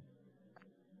 Okay.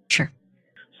 Sure.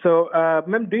 So,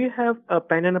 ma'am, do you have a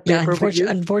pen and a paper with you?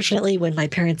 Unfortunately, when my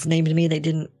parents named me, they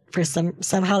didn't...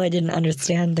 Somehow they didn't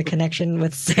understand the connection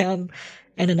with Sam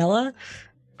and Anella.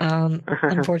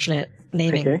 Unfortunate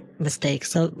naming mistake.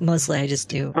 So mostly I just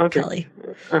do Kelly.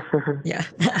 Yeah.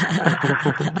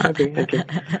 Okay.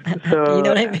 So you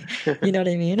know what I mean? You know what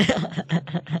I mean?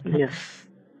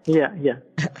 Yeah.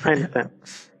 I understand.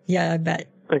 Yeah, I bet.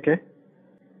 Okay.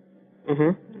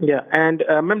 Yeah. And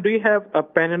ma'am, do you have a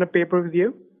pen and a paper with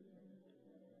you?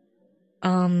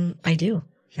 I do.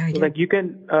 Yeah, I do. Like you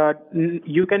can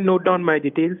note down my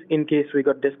details in case we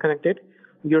got disconnected.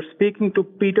 You're speaking to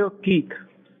Peter Keith.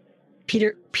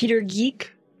 Peter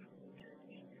Geek?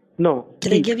 No. Do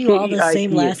they give you all the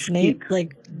same Keith. last name?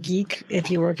 Like Geek if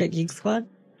you work at Geek Squad?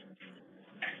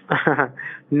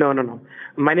 No.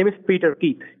 My name is Peter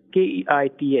Keith. Keith.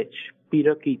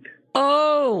 Peter Keith.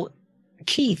 Oh,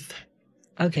 Keith.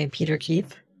 Okay, Peter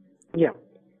Keith. Yeah.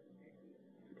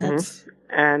 That's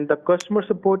And the customer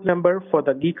support number for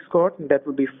the Geek Squad, that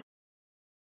would be...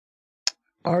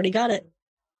 Already got it.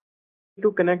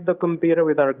 To connect the computer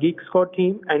with our Geek Squad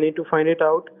team, I need to find it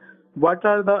out what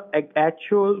are the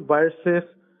actual viruses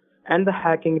and the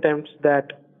hacking attempts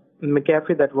that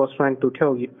McAfee that was trying to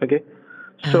tell you. Okay.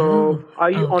 So are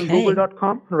you on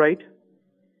google.com, right?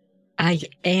 I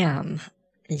am.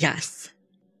 Yes.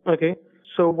 Okay.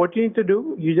 So what you need to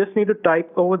do, you just need to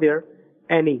type over there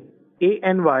any,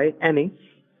 ANY, any,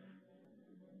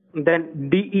 then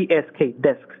DESK,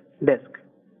 desk.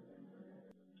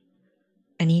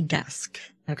 AnyDesk.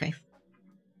 Okay.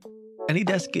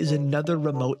 AnyDesk is another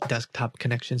remote desktop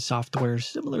connection software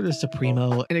similar to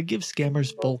Supremo, and it gives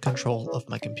scammers full control of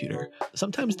my computer.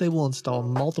 Sometimes they will install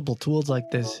multiple tools like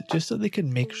this just so they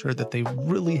can make sure that they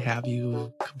really have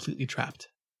you completely trapped.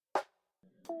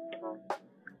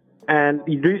 And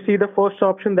do you see the first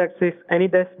option that says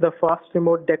AnyDesk, the fast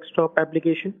remote desktop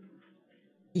application?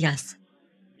 Yes.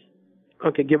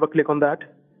 Okay, give a click on that.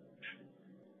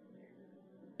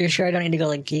 You're sure I don't need to go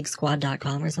like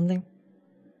geeksquad.com or something?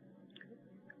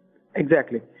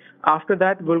 Exactly. After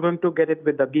that, we're going to get it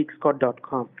with the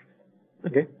geeksquad.com.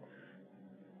 Okay.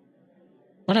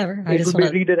 Whatever. It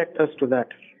will redirect us to that.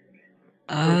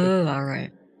 Oh, all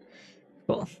right.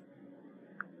 Cool.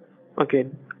 Okay.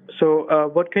 So,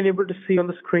 what can you able to see on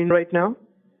the screen right now?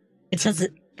 It says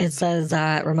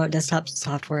remote desktop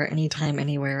software anytime,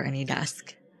 anywhere, any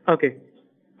desk. Okay.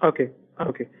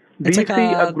 Do you see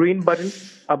a green button,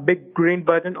 a big green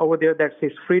button over there that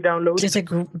says free download? There's a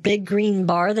big green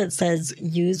bar that says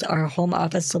use our home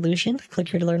office solution. Click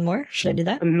here to learn more. Should I do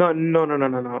that? No.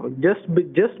 Just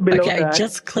below that. Okay, I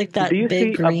just click that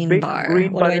big green bar.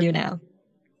 What do I do now?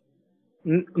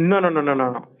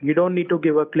 No. You don't need to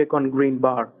give a click on green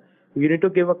bar. You need to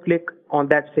give a click on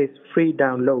that says free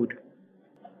download.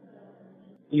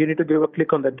 You need to give a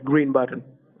click on that green button.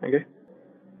 Okay.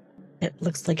 It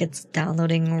looks like it's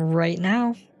downloading right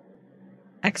now.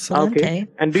 Excellent. Okay.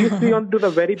 And do you see onto the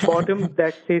very bottom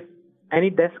that says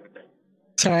AnyDesk?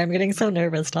 Sorry, I'm getting so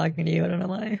nervous talking to you. I don't know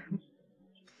why.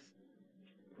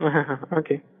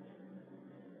 Okay.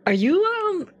 Are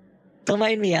you, don't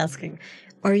mind me asking,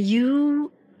 are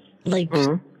you, like,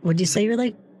 would you say you're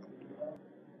like,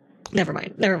 never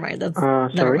mind. That's,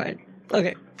 never mind.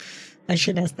 Okay. I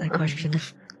shouldn't ask that question.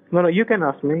 No, you can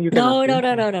ask me. No.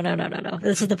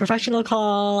 This is the professional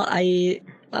call.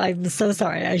 I'm so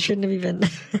sorry. I shouldn't have even.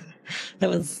 That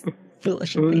was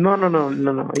foolish of me. No.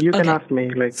 You can ask me.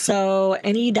 Like. So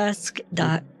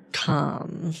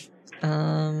anydesk.com.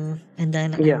 And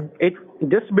then it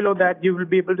just below that you will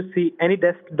be able to see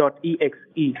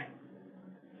anydesk.exe.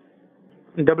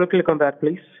 Double click on that,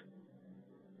 please.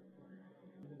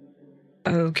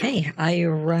 Okay, I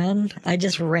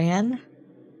just ran.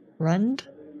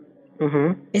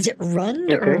 Is it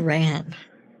run or ran?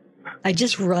 I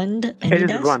just runned AnyDesk?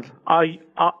 It is run.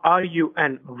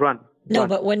 R-U-N, run. No, run.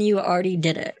 But when you already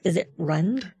did it, is it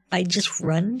run? I just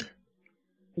runned?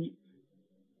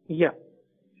 Yeah.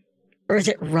 Or is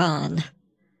it run?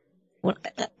 Well,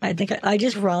 I think I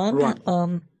just run.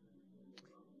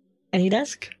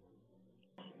 AnyDesk?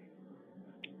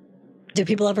 Do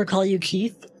people ever call you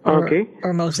Keith? Or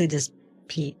mostly just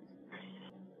Pete?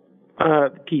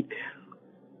 Keith.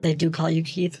 They do call you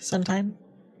Keith sometime?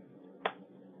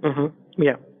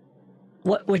 Yeah.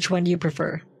 Which one do you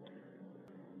prefer?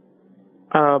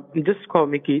 Just call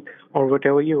me Keith or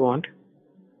whatever you want.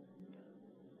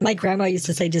 My grandma used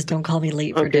to say, just don't call me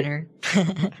late for dinner.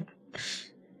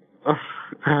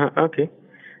 Okay.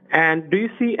 And do you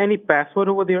see any password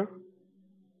over there?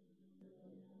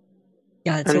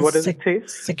 Yeah, it says what does it say?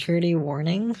 Security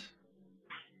warning.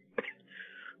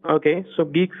 Okay, so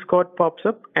Geek Squad pops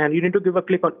up and you need to give a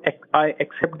click on I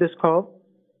accept this call.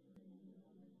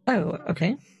 Oh,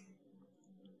 okay.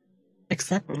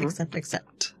 Accept.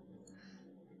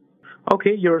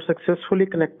 Okay, you're successfully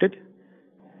connected.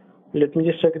 Let me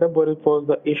just check it up. What was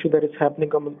the issue that is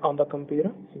happening on the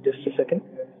computer? Just a second.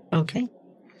 Okay.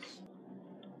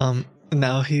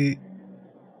 Now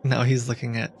he's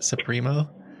looking at Supremo,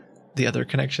 the other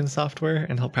connection software,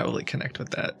 and he'll probably connect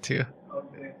with that too.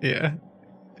 Okay. Yeah.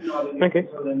 Okay.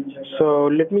 So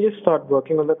let me just start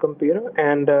working on the computer.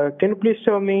 And can you please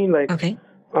tell me, like, Okay.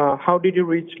 How did you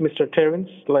reach Mr. Terrence?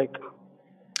 Like,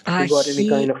 you got any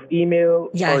kind of email?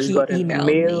 Yeah, or you got an emailed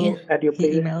mail me. at your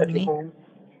place, Emailed at your me. home?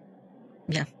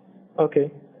 Yeah. Okay.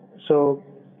 So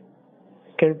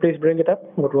can you please bring it up?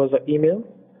 What was the email?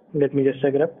 Let me just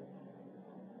check it up.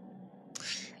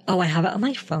 Oh, I have it on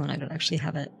my phone. I don't actually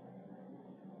have it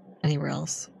anywhere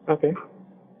else. Okay.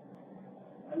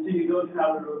 And so you don't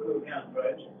have a Roku account,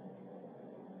 right?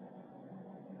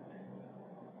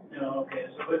 No, okay.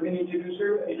 So what we need to do,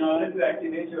 sir, in order to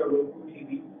activate your Roku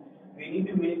TV, we need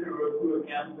to make a Roku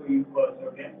account for you first,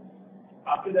 okay?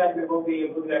 After that, we will be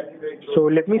able to activate. So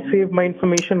let me save my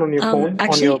information on your phone.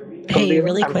 Actually, on your hey, computer.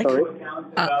 really I'm quick. sorry.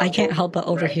 I can't help but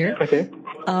over here. Okay.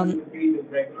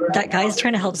 That guy's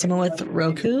trying to help someone with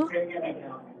Roku.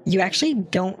 You actually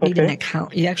don't need an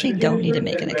account. You actually don't need to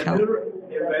make an account.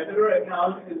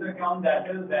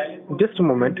 Just a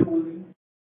moment.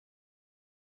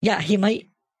 Yeah,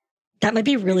 that might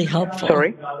be really helpful.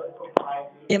 Sorry?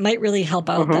 It might really help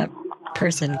out that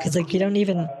person, because, like, you don't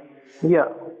even... Yeah.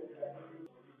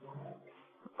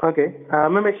 Okay.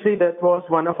 Ma'am, actually, that was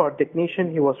one of our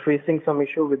technicians. He was facing some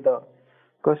issue with the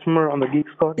customer on the Geek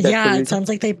Squad. Yeah, it sounds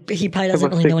like he probably doesn't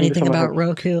really know anything about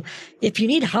Roku. If you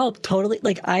need help, totally,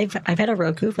 like, I've had a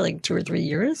Roku for like 2 or 3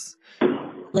 years.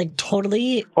 Like,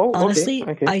 totally, honestly,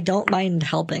 okay. I don't mind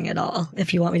helping at all.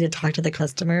 If you want me to talk to the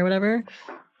customer or whatever,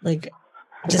 like,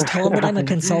 just tell them that I'm a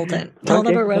consultant. Tell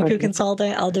them I'm a Roku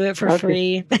consultant. I'll do it for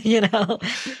free, you know,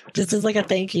 just as like a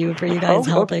thank you for you guys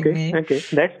helping me. Okay,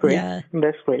 that's great. Yeah.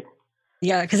 That's great.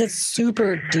 Yeah, because it's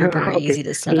super duper easy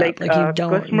to set up. Like,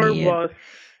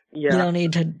 you don't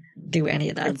need to do any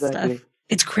of that stuff.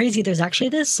 It's crazy. There's actually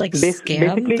this like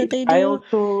scam that they do.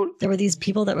 There were these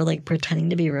people that were like pretending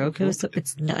to be Roku, so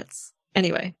it's nuts.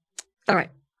 Anyway, all right,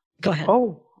 go ahead.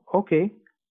 Oh, okay.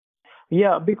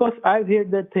 Yeah, because I've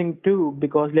heard that thing too.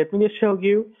 Because let me just show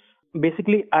you.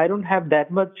 Basically, I don't have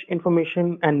that much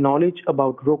information and knowledge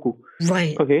about Roku.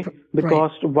 Right. Okay.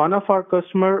 Because one of our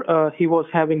customer, he was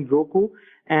having Roku,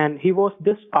 and he was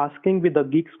just asking with the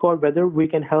Geek Squad whether we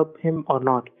can help him or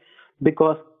not.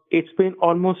 Because it's been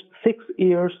almost 6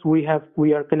 years we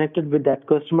are connected with that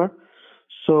customer.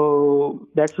 So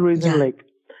that's the reason, like,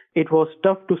 it was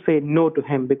tough to say no to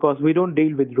him because we don't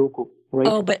deal with Roku, right?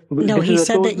 Oh, but no, he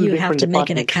said that you have to make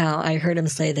an account. I heard him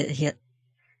say that he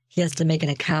has to make an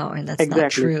account, and that's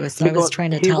not true. So because I was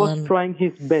trying to tell him. He was trying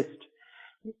his best.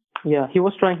 Yeah, he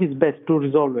was trying his best to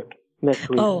resolve it. That's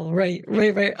the reason. Oh, right.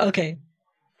 Okay.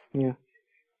 Yeah.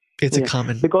 It's a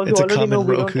common because it's you a already common know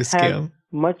we Roku don't scam. have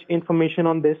much information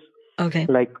on this. Okay.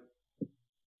 Like,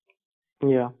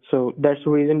 yeah. So that's the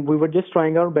reason we were just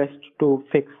trying our best to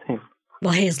fix him.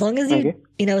 Well, hey, as long as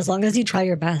as long as you try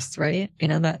your best, right? You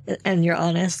know that, and you're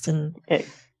honest, and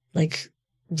like,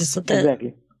 just let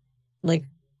the like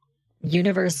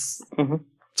universe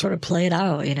sort of play it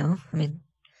out. You know, I mean.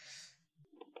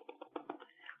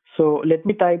 So let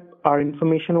me type our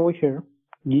information over here.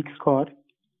 Geek Squad,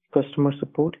 customer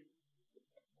support.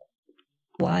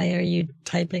 Why are you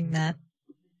typing that?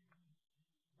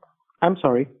 I'm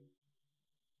sorry.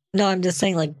 No, I'm just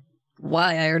saying, like,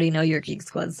 why? I already know your Geek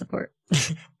Squad support.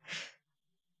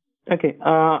 Okay.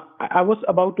 I was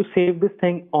about to save this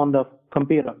thing on the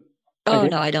computer. Oh,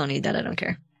 no, I don't need that. I don't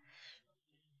care.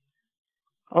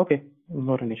 Okay.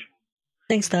 Not an issue.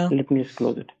 Thanks, though. Let me just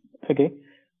close it. Okay.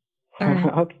 All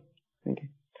right. Okay.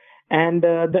 And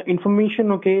the information,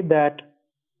 that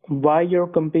why your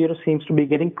computer seems to be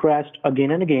getting crashed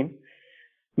again and again,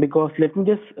 because let me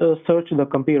just search the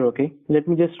computer, okay? Let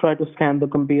me just try to scan the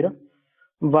computer.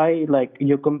 Why, like,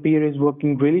 your computer is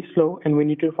working really slow, and we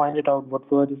need to find it out what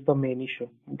is the main issue,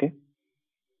 okay?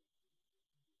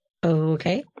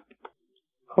 Okay.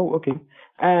 Oh, okay.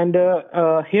 And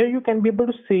here you can be able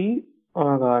to see, oh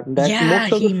my God,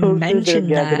 that most of the sources are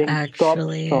gathering.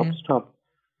 Actually. Stop.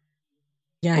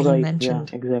 Yeah, he mentioned.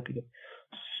 Yeah, exactly.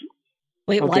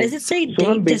 Wait, why does it say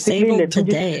date disabled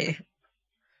today?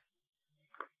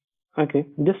 Okay,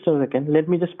 just a second. Let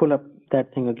me just pull up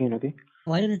that thing again, okay?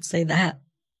 Why did it say that?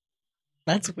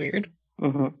 That's weird.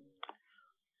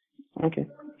 Okay.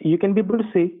 You can be able to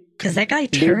see. Because that guy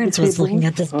Terrence was looking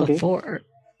at this before.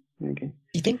 Okay.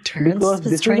 You think Terrence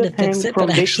was trying to fix it, but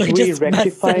actually just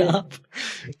messed it up?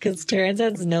 Because Terrence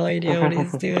has no idea what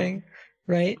he's doing,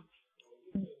 right?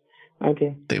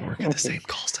 Okay. They work at the same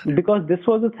call center. Because this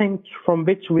was the thing from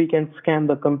which we can scan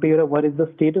the computer. What is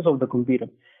the status of the computer?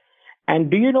 And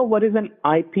do you know what is an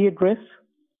IP address?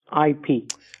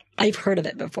 IP. I've heard of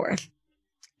it before.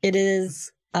 It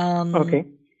is Okay.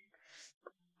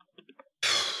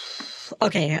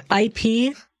 Okay,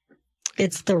 IP.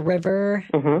 It's the river.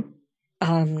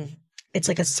 Mm-hmm. It's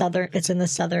like it's in the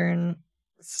southern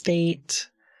state.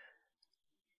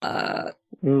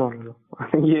 No.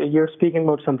 You're speaking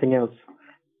about something else.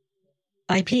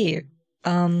 IP.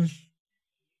 No?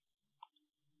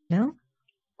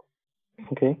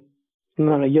 Okay.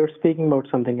 No, you're speaking about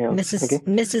something else.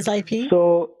 Mrs. IP?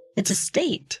 So it's a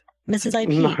state. Mrs. IP.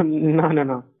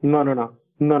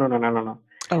 No.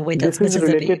 Oh wait, that's this is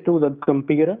Mississippi. related to the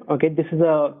computer. Okay, this is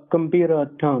a computer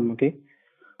term. Okay.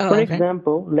 For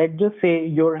example, let's just say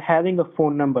you're having a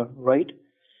phone number, right?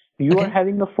 You are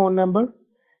having a phone number,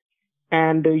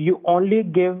 and you only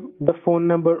give the phone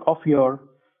number of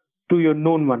to your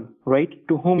known one, right?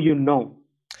 To whom you know.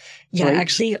 Yeah, right?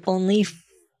 actually,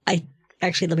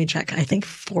 let me check. I think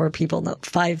 5 people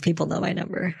know my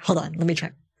number. Hold on, let me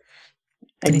check.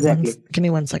 Give me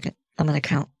one second. I'm gonna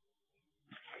count.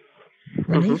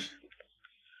 Ready? Mm-hmm.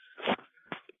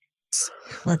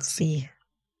 Let's see.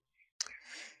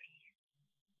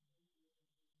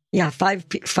 Yeah, 5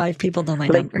 people know my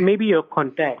number. Maybe your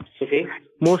contacts, okay?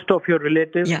 Most of your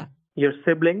relatives, your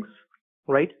siblings,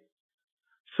 right?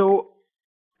 So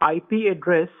IP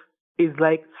address is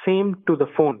like same to the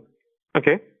phone,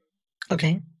 okay?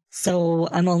 Okay. So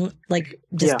I'm on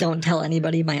don't tell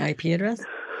anybody my IP address?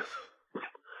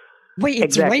 Wait,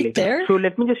 it's right there? So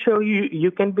let me just show you.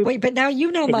 You can be... Wait, but now you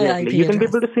know my IP address. You can be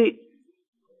able to see...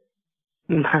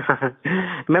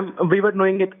 Ma'am, we were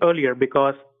knowing it earlier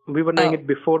because we were knowing it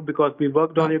before because we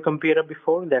worked on your computer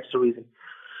before. That's the reason.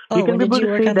 You can be able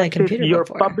to see that your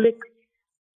public...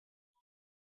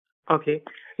 Okay.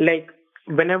 Like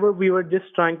whenever we were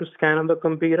just trying to scan on the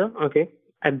computer, okay,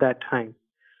 at that time.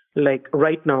 Like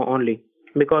right now only.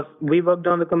 Because we worked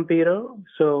on the computer,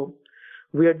 so...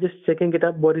 We are just checking it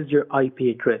up. What is your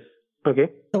IP address? Okay.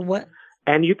 So what?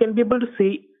 And you can be able to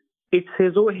see it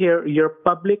says over here your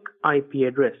public IP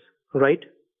address, right?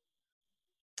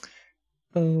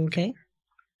 Okay.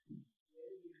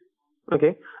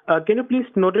 Okay. Can you please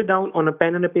note it down on a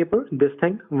pen and a paper? This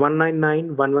thing,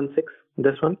 199116.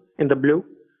 This one in the blue.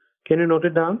 Can you note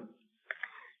it down?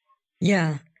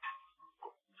 Yeah.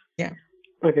 Yeah.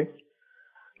 Okay.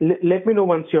 Let me know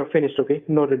once you're finished. Okay.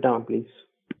 Note it down, please.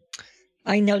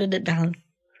 I noted it down.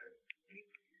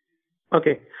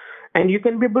 Okay. And you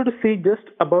can be able to see just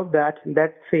above that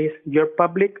says your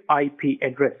public IP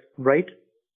address, right?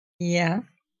 Yeah.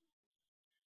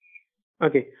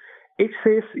 Okay. It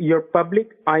says your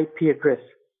public IP address.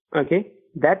 Okay.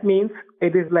 That means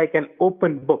it is like an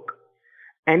open book.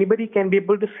 Anybody can be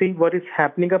able to see what is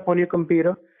happening upon your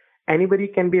computer. Anybody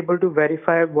can be able to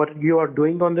verify what you are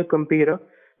doing on the computer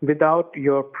without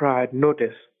your prior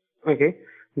notice. Okay.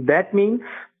 That means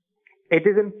it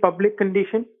is in public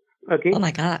condition, okay? Oh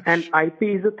my God. And IP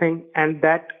is a thing, and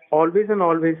that always and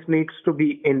always needs to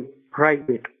be in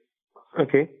private,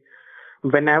 okay?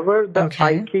 Whenever the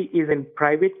IP is in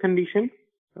private condition,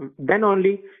 then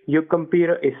only your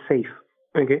computer is safe,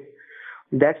 okay?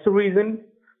 That's the reason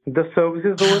the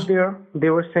services over there, they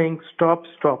were saying stop.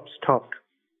 Stop.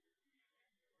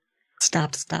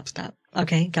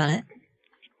 Okay, got it.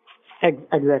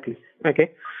 Exactly,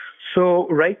 okay? So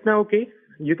right now, okay,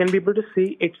 you can be able to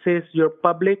see it says your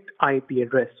public IP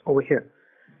address over here.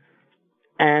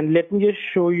 And let me just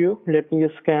show you. Let me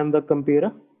just scan the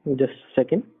computer. Just a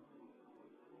second.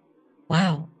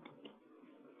 Wow.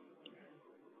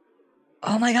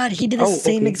 Oh my God, he did the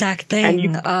same exact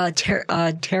thing.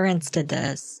 Terrence did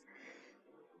this.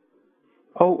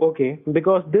 Oh, okay.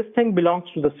 Because this thing belongs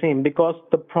to the same. Because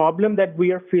the problem that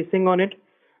we are facing on it,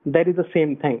 that is the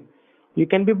same thing. You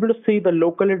can be able to see the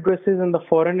local addresses and the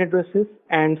foreign addresses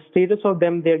and status of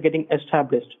them, they're getting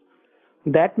established.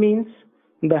 That means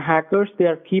the hackers, they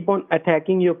are keep on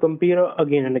attacking your computer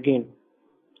again and again.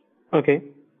 Okay.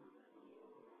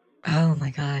 Oh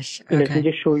my gosh. Okay. Let me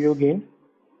just show you again.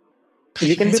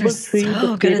 You can be able to see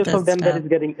the status of them that is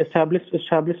getting established.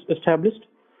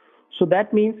 So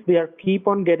that means they are keep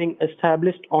on getting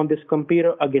established on this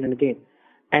computer again and again.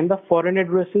 And the foreign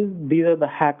addresses, these are the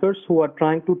hackers who are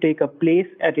trying to take a place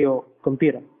at your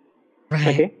computer. Right.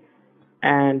 Okay.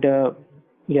 And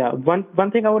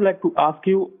one thing I would like to ask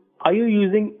you, are you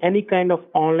using any kind of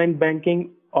online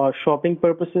banking or shopping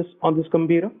purposes on this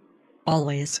computer?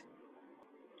 Always.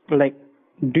 Like,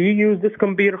 do you use this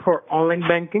computer for online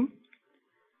banking?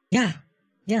 Yeah.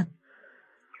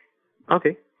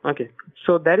 Okay. Okay.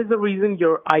 So that is the reason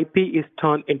your IP is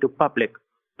turned into public.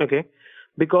 Okay.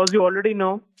 Because you already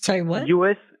know. Sorry, what?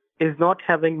 US is not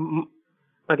having.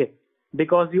 Okay.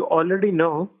 Because you already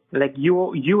know, like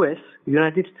US,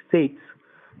 United States,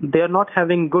 they are not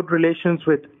having good relations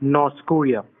with North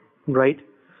Korea, right?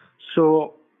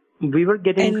 So we were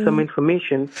getting some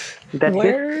information that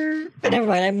Never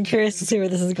mind. I'm curious to see where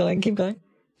this is going. Keep going.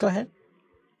 Go ahead.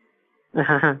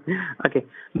 Okay.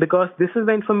 Because this is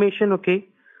the information, okay,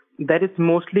 that is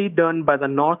mostly done by the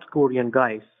North Korean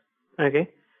guys, okay?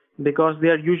 Because they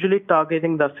are usually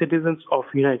targeting the citizens of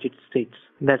United States.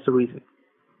 That's the reason.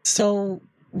 So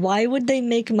why would they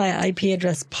make my IP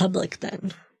address public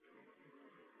then?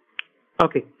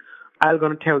 Okay. I'm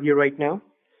going to tell you right now.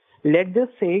 Let's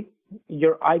just say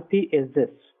your IP is this.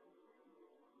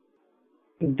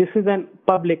 This is a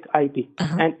public IP,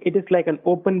 and it is like an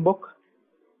open book.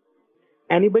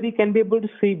 Anybody can be able to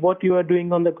see what you are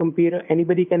doing on the computer.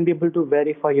 Anybody can be able to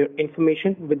verify your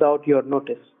information without your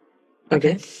notice.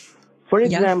 Okay. For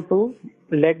example,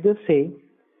 let's just say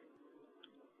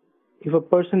if a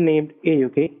person named A,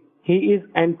 okay, he is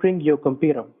entering your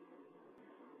computer.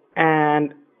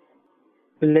 And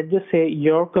let's just say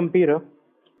your computer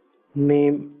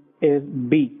name is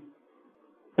B.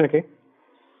 Okay.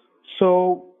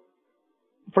 So,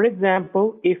 for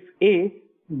example, if A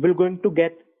will going to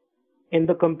get in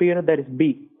the computer that is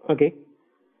B, okay,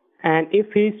 and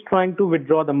if he is trying to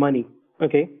withdraw the money,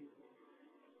 okay,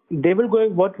 they will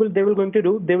going to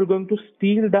do? They will going to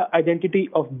steal the identity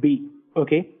of B,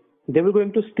 okay. They will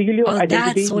going to steal your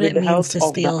identity that's what with it the help means to of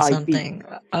steal the something.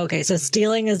 IP. Okay, so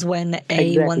stealing is when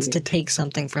A wants to take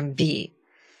something from B.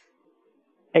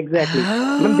 Exactly.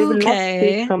 Okay. They will not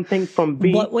take something from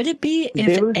B. What would it be if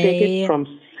they will take it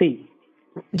from C?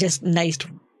 Just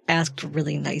asked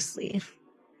really nicely.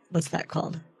 What's that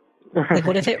called? Like,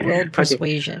 what if it rolled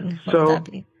persuasion? Okay. What would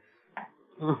that be?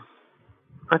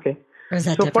 Okay. Or is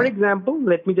that so, different? for example,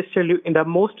 let me just tell you in the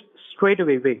most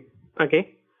straightaway way.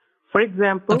 Okay. For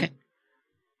example,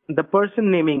 the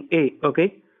person naming A,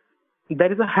 okay,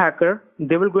 that is a hacker.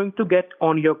 They will going to get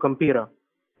on your computer.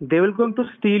 They will going to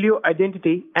steal your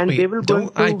identity, and they will going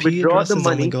to IP withdraw the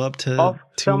money go up to of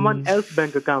someone else's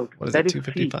bank account. What is that it, is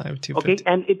 255? C. Okay,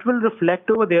 and it will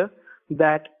reflect over there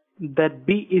that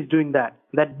B is doing that.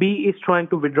 That B is trying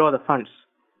to withdraw the funds.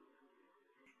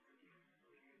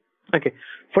 Okay.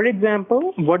 For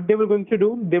example, what they were going to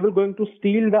do, they were going to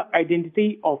steal the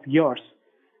identity of yours.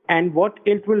 And what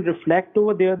it will reflect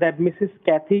over there that Mrs.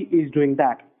 Kathy is doing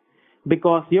that.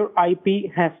 Because your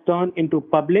IP has turned into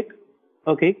public,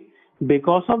 okay?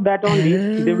 Because of that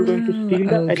only, they were going to steal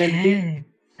the identity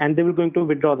and they were going to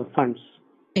withdraw the funds.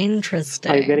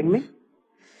 Interesting. Are you getting me?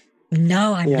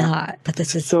 No, I'm not. But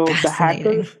this is so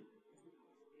fascinating.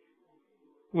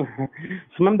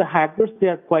 The hackers, they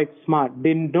are quite smart.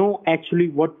 They know actually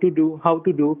what to do, how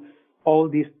to do all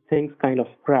these things kind of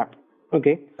crap.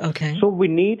 Okay? Okay. So we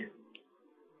need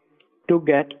to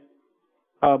get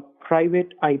a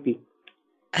private IP.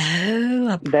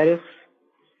 Oh. That is...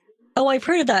 Oh, I've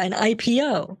heard of that, an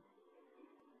IPO.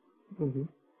 Mm-hmm.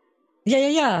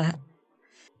 Yeah.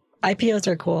 IPOs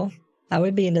are cool. I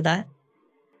would be into that.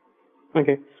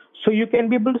 Okay. So you can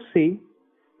be able to see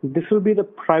this will be the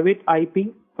private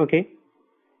IP, okay?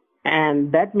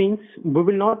 And that means we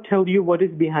will not tell you what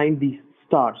is behind these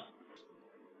stars.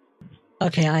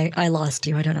 Okay, I lost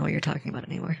you. I don't know what you're talking about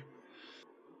anymore.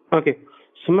 Okay.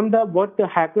 So what the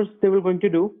hackers, they were going to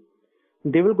do,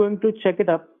 they were going to check it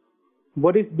up,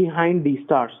 what is behind these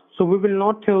stars. So we will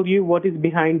not tell you what is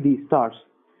behind these stars.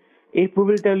 If we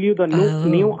will tell you the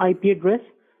new IP address,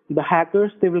 the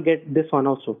hackers, they will get this one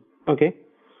also, okay?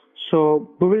 So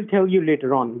we will tell you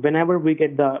later on, whenever we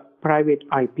get the private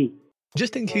IP.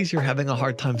 Just in case you're having a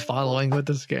hard time following what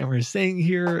the scammer is saying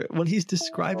here, when he's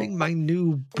describing my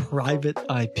new private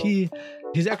IP,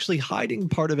 he's actually hiding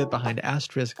part of it behind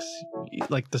asterisks,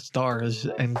 like the stars,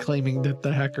 and claiming that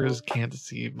the hackers can't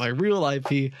see my real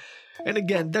IP. And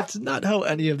again, that's not how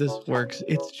any of this works.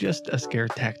 It's just a scare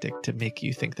tactic to make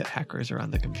you think that hackers are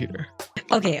on the computer.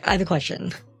 Okay, I have a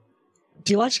question.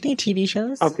 Do you watch any TV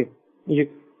shows? Okay.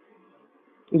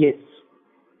 Yes.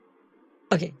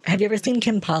 Okay, have you ever seen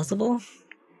Kim Possible?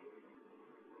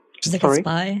 She's like a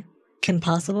spy. Kim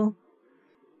Possible?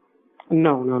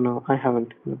 No, I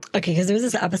haven't. No. Okay, because there was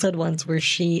this episode once where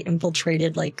she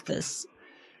infiltrated this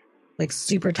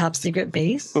super top secret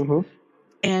base. Mm-hmm.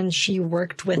 And she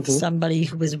worked with somebody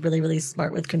who was really, really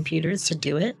smart with computers to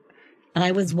do it. And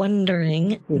I was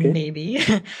wondering, maybe,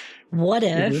 what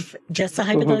if, just a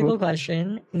hypothetical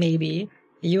question, maybe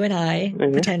you and I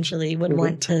potentially would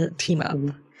want to team up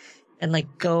and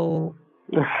go,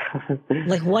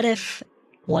 what if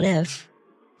what if,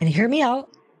 and hear me out,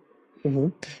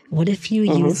 what if you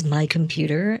use my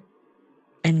computer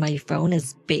and my phone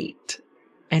as bait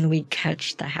and we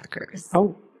catch the hackers?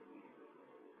 Oh.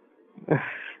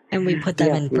 And we put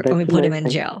them in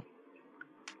jail.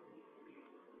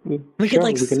 We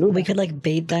could like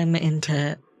bait them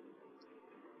into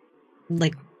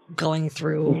like going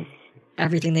through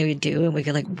everything they would do, and we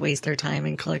could like waste their time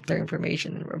and collect their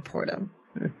information and report them.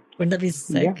 Wouldn't that be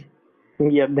sick?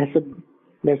 Yeah,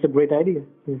 that's a great idea.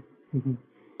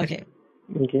 Okay.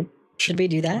 Okay. Should we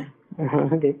do that?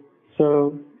 Okay.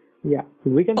 So yeah,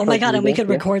 we can. Oh my god, and we could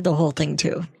record the whole thing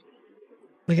too.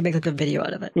 We can make like a video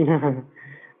out of it.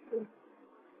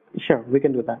 Sure, we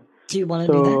can do that. Do you want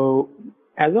to do that? So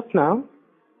as of now,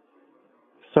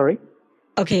 sorry.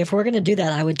 Okay, if we're gonna do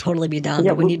that, I would totally be down.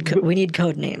 Yeah, but we need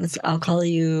code names. I'll call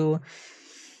you.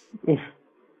 I'm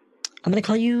gonna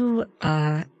call you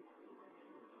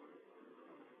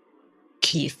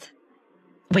Keith.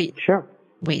 Wait. Sure.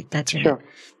 Wait, that's your name.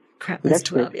 Crap, that's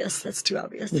too obvious. That's too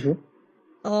obvious.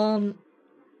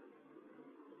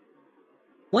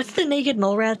 What's the naked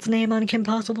mole rat's name on Kim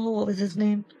Possible? What was his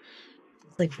name?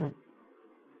 It's like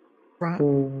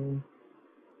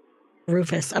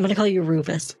Rufus. I'm gonna call you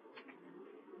Rufus.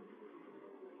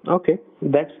 Okay,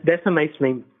 that's a nice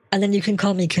name. And then you can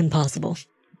call me Kim Possible.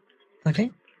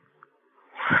 Okay.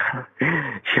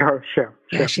 Sure.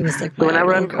 Yeah, she was like. So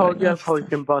whenever I'm called you, I'll call you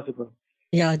Kim Possible.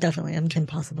 Yeah, definitely. I'm Kim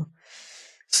Possible.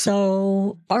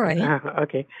 So, all right.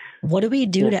 Okay. What do we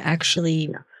do to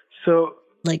actually, so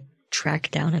like,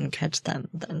 track down and catch them?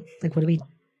 Then, like, what do we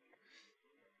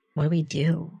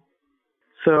do?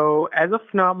 So as of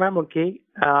now, ma'am, okay.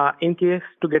 In case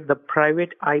to get the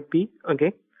private IP,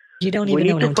 okay. You don't even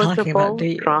know what I'm talking about, do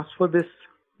you? Transfer this.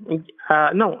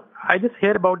 No, I just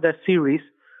heard about that series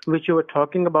which you were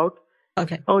talking about.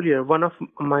 Okay. Earlier, one of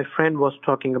my friend was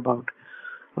talking about.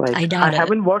 Like, I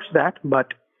haven't watched that,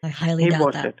 but I highly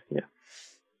doubt that. It. Yeah.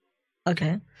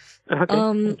 Okay.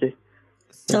 Okay.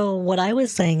 So what I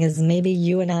was saying is maybe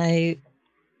you and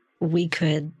we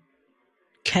could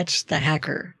catch the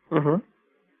hacker.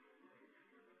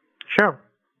 Sure.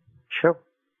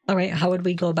 All right. How would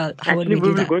we go about? Actually,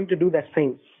 we were going to do that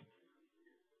same.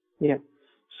 Yeah.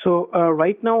 So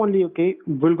right now only, okay,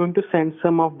 we're going to send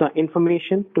some of the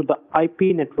information to the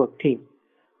IP network team.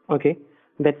 Okay.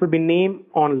 That will be name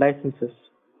on licenses.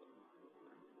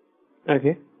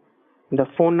 Okay. The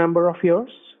phone number of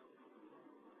yours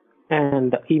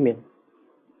and the email.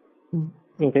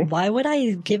 Okay. Why would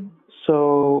I give?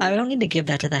 So I don't need to give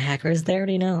that to the hackers. They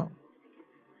already know.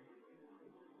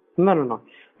 No.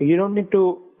 You don't need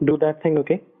to do that thing,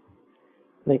 okay?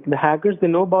 Like the hackers, they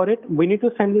know about it. We need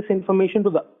to send this information to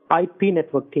the IP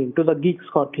network team, to the Geek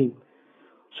Squad team,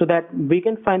 so that we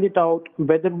can find it out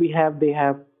whether they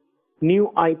have new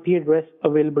IP address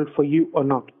available for you or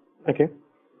not. Okay.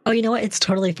 Oh, you know what? It's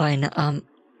totally fine.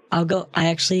 I'll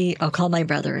call my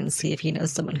brother and see if he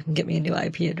knows someone who can get me a new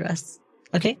IP address.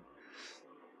 Okay.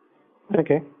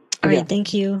 Okay. All right.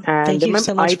 Thank you. And thank you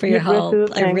so much IP for your help.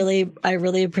 I thing.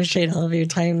 really appreciate all of your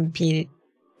time, Pete.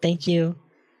 Thank you.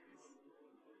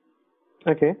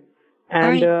 Okay.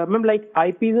 And remember, like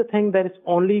IP is a thing that is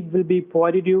only will be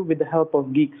provided you with the help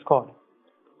of Geek Squad.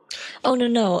 Oh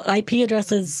no! IP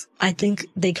addresses, I think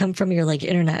they come from your like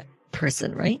internet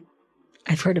person, right?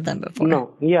 I've heard of them before.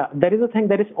 No, yeah, that is a thing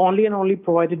that is only and only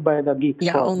provided by the Geek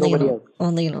Squad. Nobody else.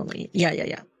 Only and only.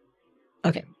 Yeah.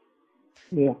 Okay.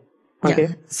 Yeah. Okay.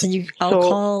 Yeah. So I'll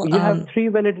call. You have 3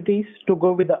 validities to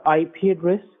go with the IP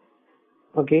address.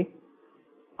 Okay.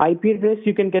 IP address,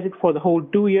 you can get it for the whole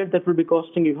 2 years. That will be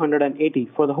costing you $180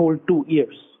 for the whole 2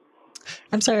 years.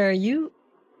 I'm sorry. Are you?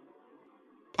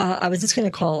 I was going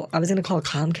to call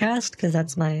Comcast because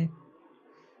that's my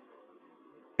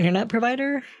internet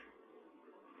provider.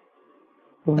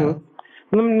 Mm-hmm.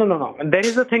 No. There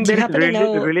is a thing that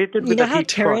is related with the Geek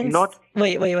Squad. Not.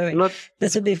 Wait.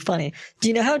 This would be funny. Do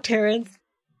you know how Terrence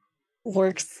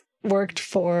worked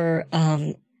for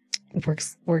McAfee,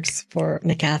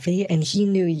 and he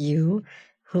knew you,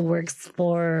 who works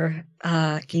for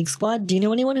Geek Squad? Do you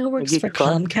know anyone who works for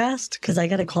Comcast? Because I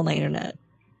got to call my internet.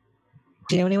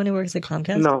 Do you know anyone who works at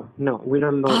Comcast? No, we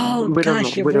don't know. Oh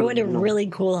gosh, you ruined a really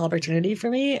cool opportunity for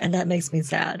me, and that makes me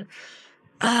sad.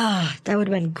 That would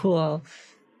have been cool.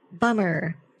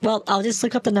 Bummer. Well, I'll just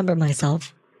look up the number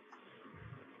myself.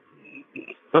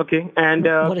 Okay, and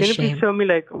can you please tell me,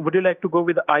 like, would you like to go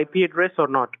with the IP address or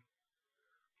not?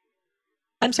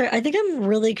 I'm sorry, I think I'm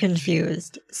really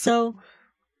confused. So,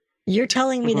 you're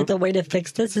telling me that the way to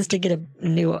fix this is to get a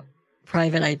new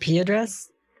private IP address?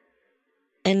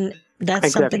 And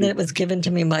that's something that was given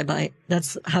to me by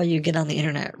that's how you get on the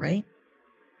internet, right?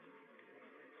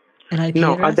 an IP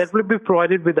No, address? that will be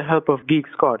provided with the help of Geek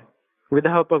Squad. With the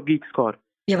help of Geek Squad.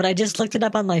 Yeah, but I just looked it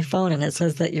up on my phone and it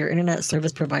says that your internet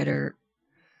service provider.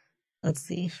 Let's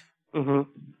see.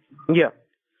 Mm-hmm. Yeah.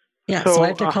 Yeah, so I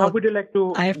have to call. How would you like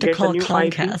to I have to get call the new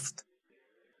Comcast. IP?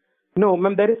 No,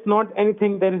 ma'am, that is not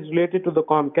anything that is related to the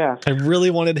Comcast. I really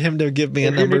wanted him to give me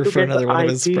a number for another one of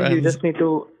his friends. You just need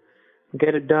to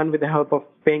get it done with the help of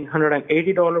paying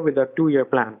 $180 with a 2-year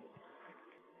plan.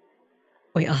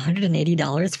 Wait,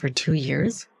 $180 for 2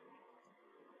 years?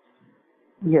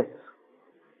 Yes.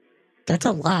 That's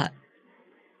a lot.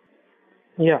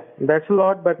 Yeah, that's a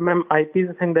lot, but ma'am, IP is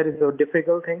a thing that is a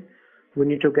difficult thing we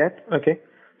need to get, okay?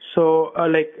 So,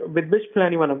 with which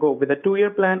plan you want to go? With a 2-year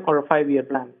plan or a 5-year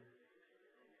plan?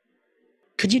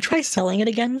 Could you try selling it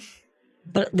again?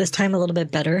 But this time a little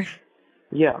bit better?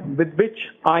 Yeah, with which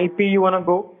IP you want to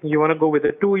go? You want to go with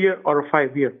a 2-year or a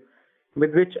 5-year?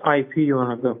 With which IP you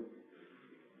want to go?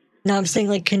 No, I'm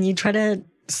saying, can you try to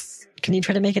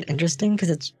make it interesting? Because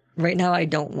it's, right now I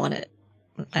don't want it.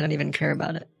 I don't even care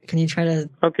about it. Can you try to...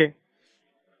 Okay.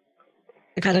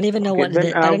 I don't even know what it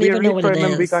is. I don't even know what it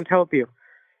is. We can't help you.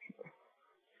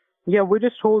 Yeah, we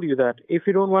just told you that. If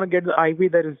you don't want to get the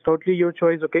IP, that is totally your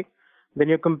choice, okay? Then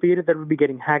your computer that will be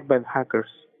getting hacked by the hackers.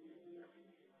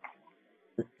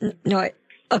 No,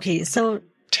 okay, so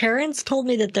Terrence told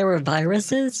me that there were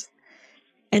viruses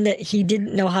and that he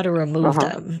didn't know how to remove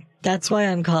them. That's why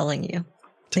I'm calling you.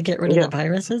 To get rid of the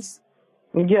viruses?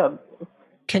 Yeah.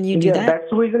 Can you do that? That's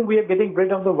the reason we are getting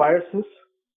rid of the viruses.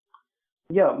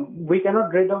 Yeah, we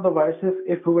cannot get rid of the viruses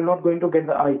if we were not going to get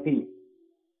the IP.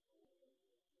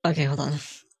 Okay, hold on.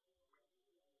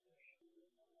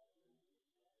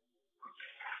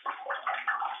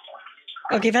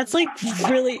 Okay, that's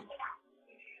really...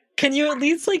 Can you at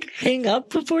least hang up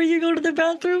before you go to the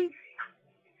bathroom?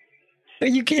 Are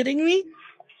you kidding me?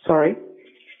 Sorry?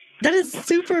 That is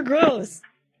super gross.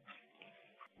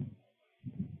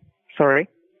 Sorry?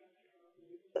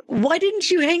 Why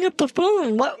didn't you hang up the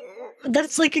phone? What?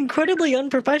 That's incredibly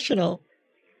unprofessional.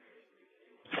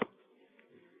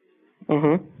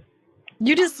 Mm-hmm.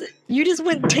 You just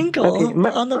went tinkle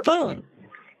on the phone.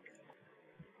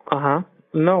 Uh-huh.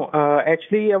 No,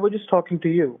 actually, I was just talking to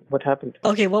you. What happened?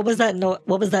 Okay, what was that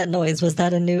noise? Was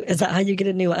that is that how you get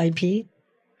a new IP?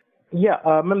 Yeah,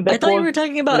 I thought you were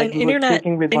talking about an internet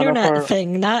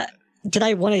thing, not did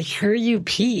I want to hear you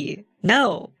pee?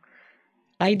 No.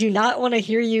 I do not want to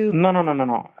hear you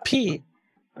pee.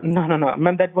 No.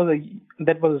 Man, that was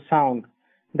a sound.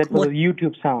 That was a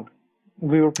YouTube sound.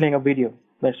 We were playing a video.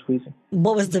 That's the reason.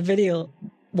 What was the video?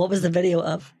 What was the video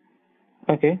of?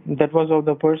 Okay, that was of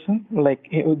the person,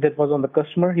 that was on the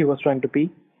customer, he was trying to pee.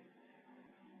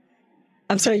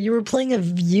 I'm sorry, you were playing a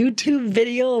YouTube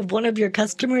video of one of your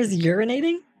customers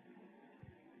urinating?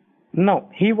 No,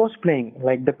 he was playing,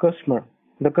 the customer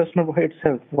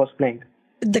itself was playing.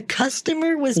 The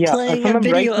customer was playing a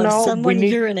video of someone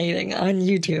urinating on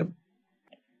YouTube.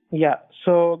 Yeah,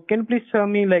 so can you please tell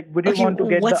me, would you want to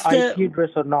get the IP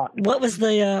address or not? What was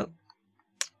the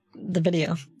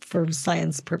video for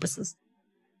science purposes?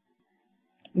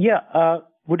 Yeah,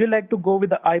 would you like to go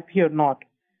with the IP or not?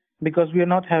 Because we are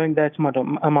not having that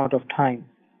amount of time.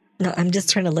 No, I'm just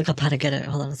trying to look up how to get it.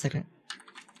 Hold on a second.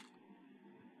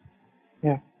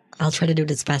 Yeah. I'll try to do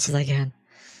it as fast as I can.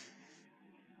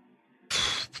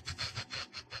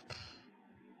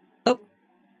 Oh,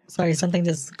 sorry, something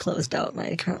just closed out my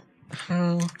account.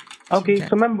 Okay,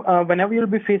 so ma'am, whenever you'll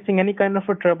be facing any kind of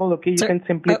a trouble, okay, you can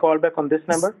simply call back on this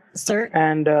number. Sir?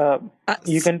 And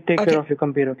you can take care of your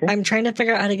computer, okay? I'm trying to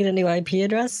figure out how to get a new IP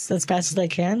address as fast as I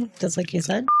can, just like you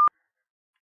said.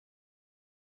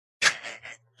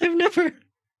 I've never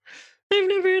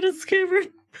had a scammer.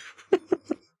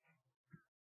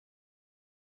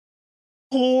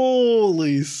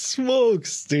 Holy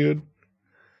smokes, dude.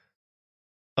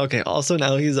 Okay, also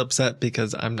now he's upset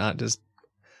because I'm not just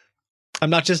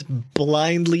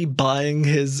blindly buying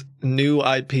his new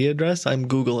IP address. I'm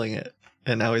Googling it.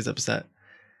 And now he's upset.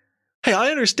 Hey, I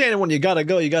understand when you gotta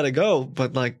go.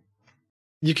 But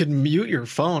you can mute your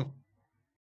phone.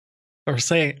 Or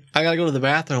say, I gotta go to the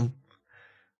bathroom.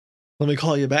 Let me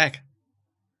call you back.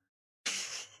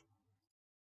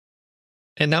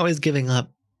 And now he's giving up.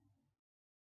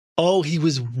 Oh, he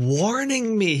was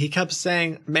warning me. He kept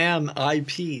saying, ma'am,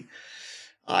 IP. He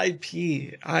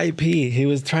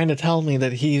was trying to tell me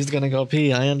that he's going to go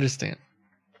pee. I understand.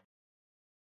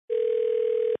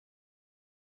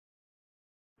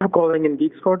 I'm calling in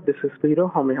Geek Squad. This is Peter.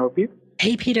 How may I help you?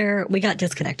 Hey, Peter. We got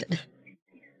disconnected.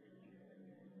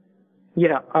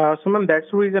 Yeah. So, ma'am, that's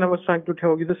the reason I was trying to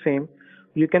tell you the same.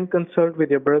 You can consult with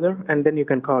your brother and then you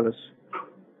can call us.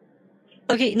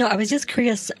 Okay, no, I was just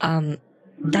curious.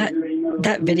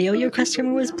 That video your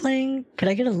customer was playing, could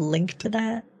I get a link to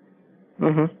that?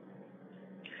 Mm-hmm.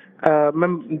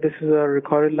 Ma'am, this is a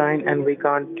recorded line and we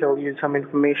can't tell you some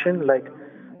information. Like,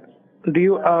 do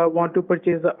you want to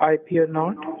purchase the IP or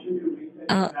not?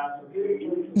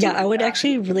 Yeah, I would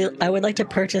like to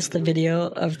purchase the video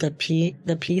of the P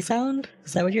sound.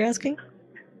 Is that what you're asking?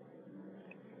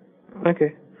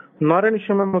 Okay. Not an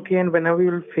issue, ma'am. Okay, and whenever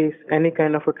you will face any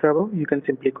kind of a trouble, you can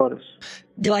simply call us.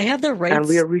 Do I have the rights? And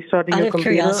we are restarting your computer.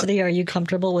 Out of curiosity, are you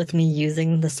comfortable with me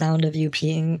using the sound of you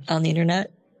peeing on the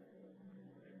internet?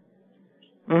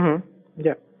 Mm-hmm.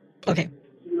 Yeah. Okay.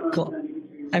 Cool.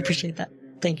 I appreciate that.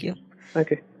 Thank you.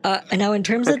 Okay. And now in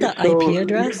terms of the IP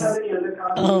address,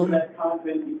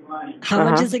 how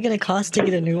much is it going to cost to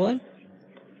get a new one?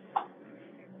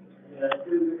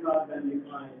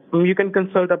 You can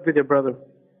consult up with your brother.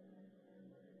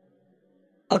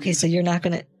 Okay, so you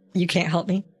can't help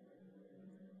me?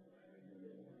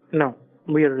 No,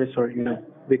 we are really sorry. No,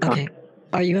 we can't.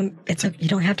 Okay. You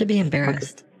don't have to be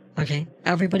embarrassed. Okay.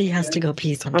 Everybody has to go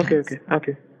pee sometimes.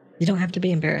 Okay. You don't have to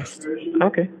be embarrassed.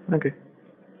 Okay.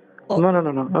 Oh,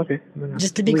 no. Okay. No.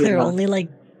 Just to be clear, only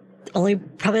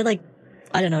probably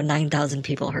I don't know, 9,000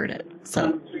 people heard it.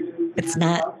 So it's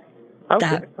not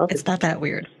it's not that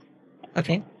weird.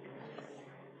 Okay?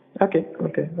 Okay.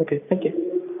 Thank you.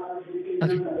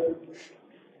 Okay.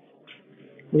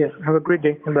 Yeah, have a great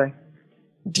day. Bye.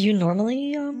 Do you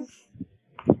normally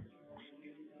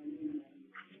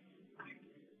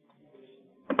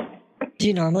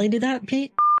do that,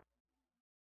 Pete?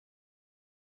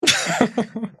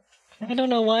 I don't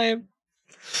know why.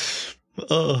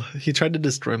 Oh, he tried to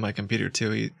destroy my computer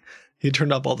too. He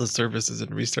turned off all the services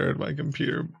and restarted my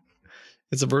computer.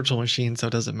 It's a virtual machine, so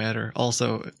it doesn't matter.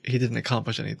 Also, he didn't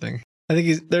accomplish anything. I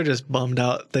think they're just bummed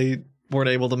out. They weren't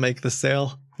able to make the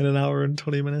sale in an hour and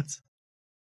 20 minutes.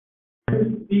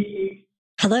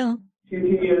 Hello?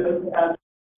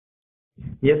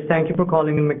 Yes, thank you for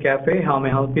calling in McCafe. How may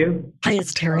I help you? Hi,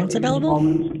 is Terrence available?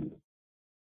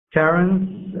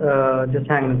 Terrence, just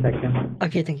hang on a second.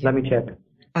 Okay, thank you. Let me check.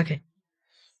 Okay.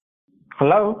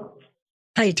 Hello?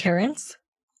 Hi, Terrence?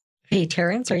 Hey,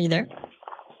 Terrence, are you there?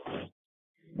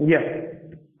 Yes.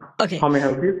 Okay. How may I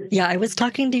help you? Yeah, I was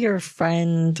talking to your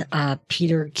friend,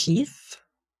 Peter Keith.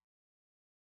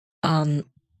 Not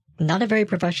a very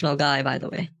professional guy, by the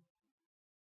way.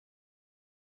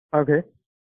 Okay.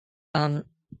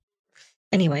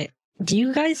 Anyway, do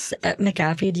you guys at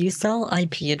McAfee, do you sell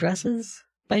IP addresses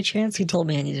by chance? He told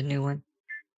me I need a new one.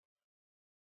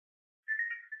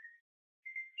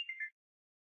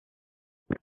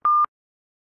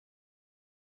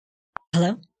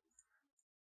 Hello?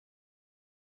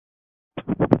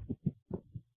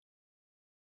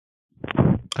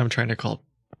 I'm trying to call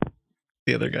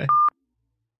the other guy.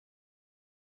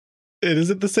 Is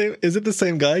it the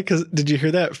same guy? Because did you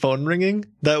hear that phone ringing?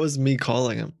 That was me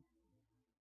calling him.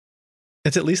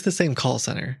 It's at least the same call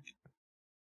center.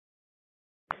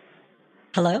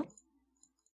 Hello?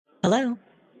 Hello?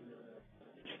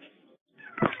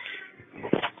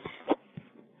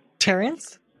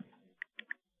 Terrence?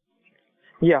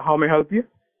 Yeah, how may I help you?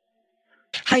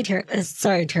 Hi, Terrence.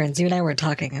 Sorry, Terrence. You and I were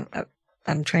talking.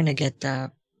 I'm trying to get...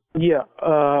 Yeah,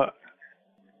 how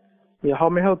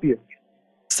may I help you?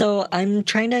 So I'm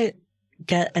trying to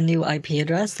get a new IP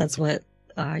address. That's what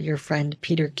your friend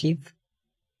Peter Keith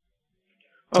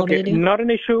told me to do. Not an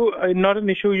issue.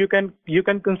 You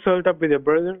can consult up with your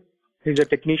brother. He's a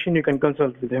technician. You can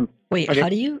consult with him. Wait, okay? How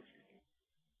do you?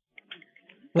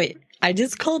 Wait, I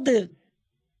just called the.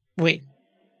 Wait,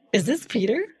 is this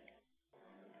Peter?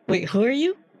 Wait, who are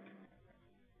you?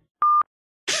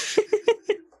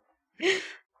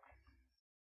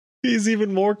 He's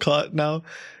even more caught now.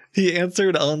 He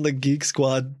answered on the Geek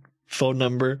Squad phone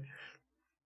number.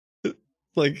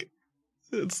 Like,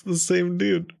 it's the same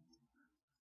dude.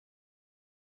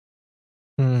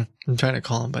 I'm trying to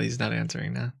call him, but he's not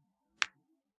answering now.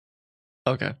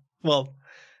 Okay. Well,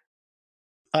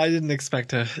 I didn't expect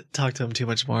to talk to him too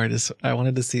much more. I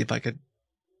wanted to see if I could.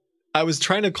 I was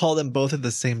trying to call them both at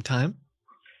the same time.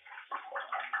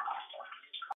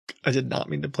 I did not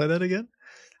mean to play that again.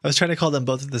 I was trying to call them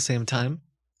both at the same time,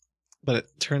 but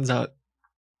it turns out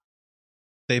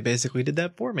they basically did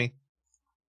that for me.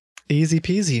 Easy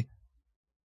peasy.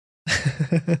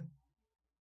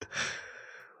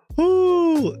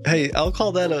 Ooh, hey, I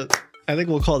think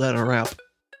we'll call that a wrap.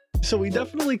 So we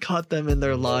definitely caught them in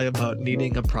their lie about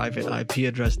needing a private IP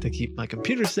address to keep my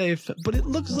computer safe, but it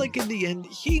looks like in the end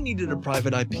he needed a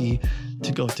private IP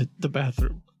to go to the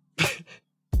bathroom.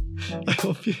 I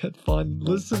hope you had fun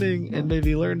listening and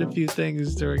maybe learned a few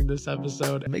things during this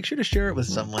episode. Make sure to share it with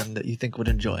someone that you think would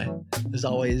enjoy. As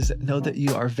always, know that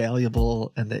you are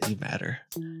valuable and that you matter.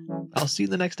 I'll see you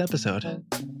in the next episode.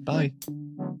 Bye.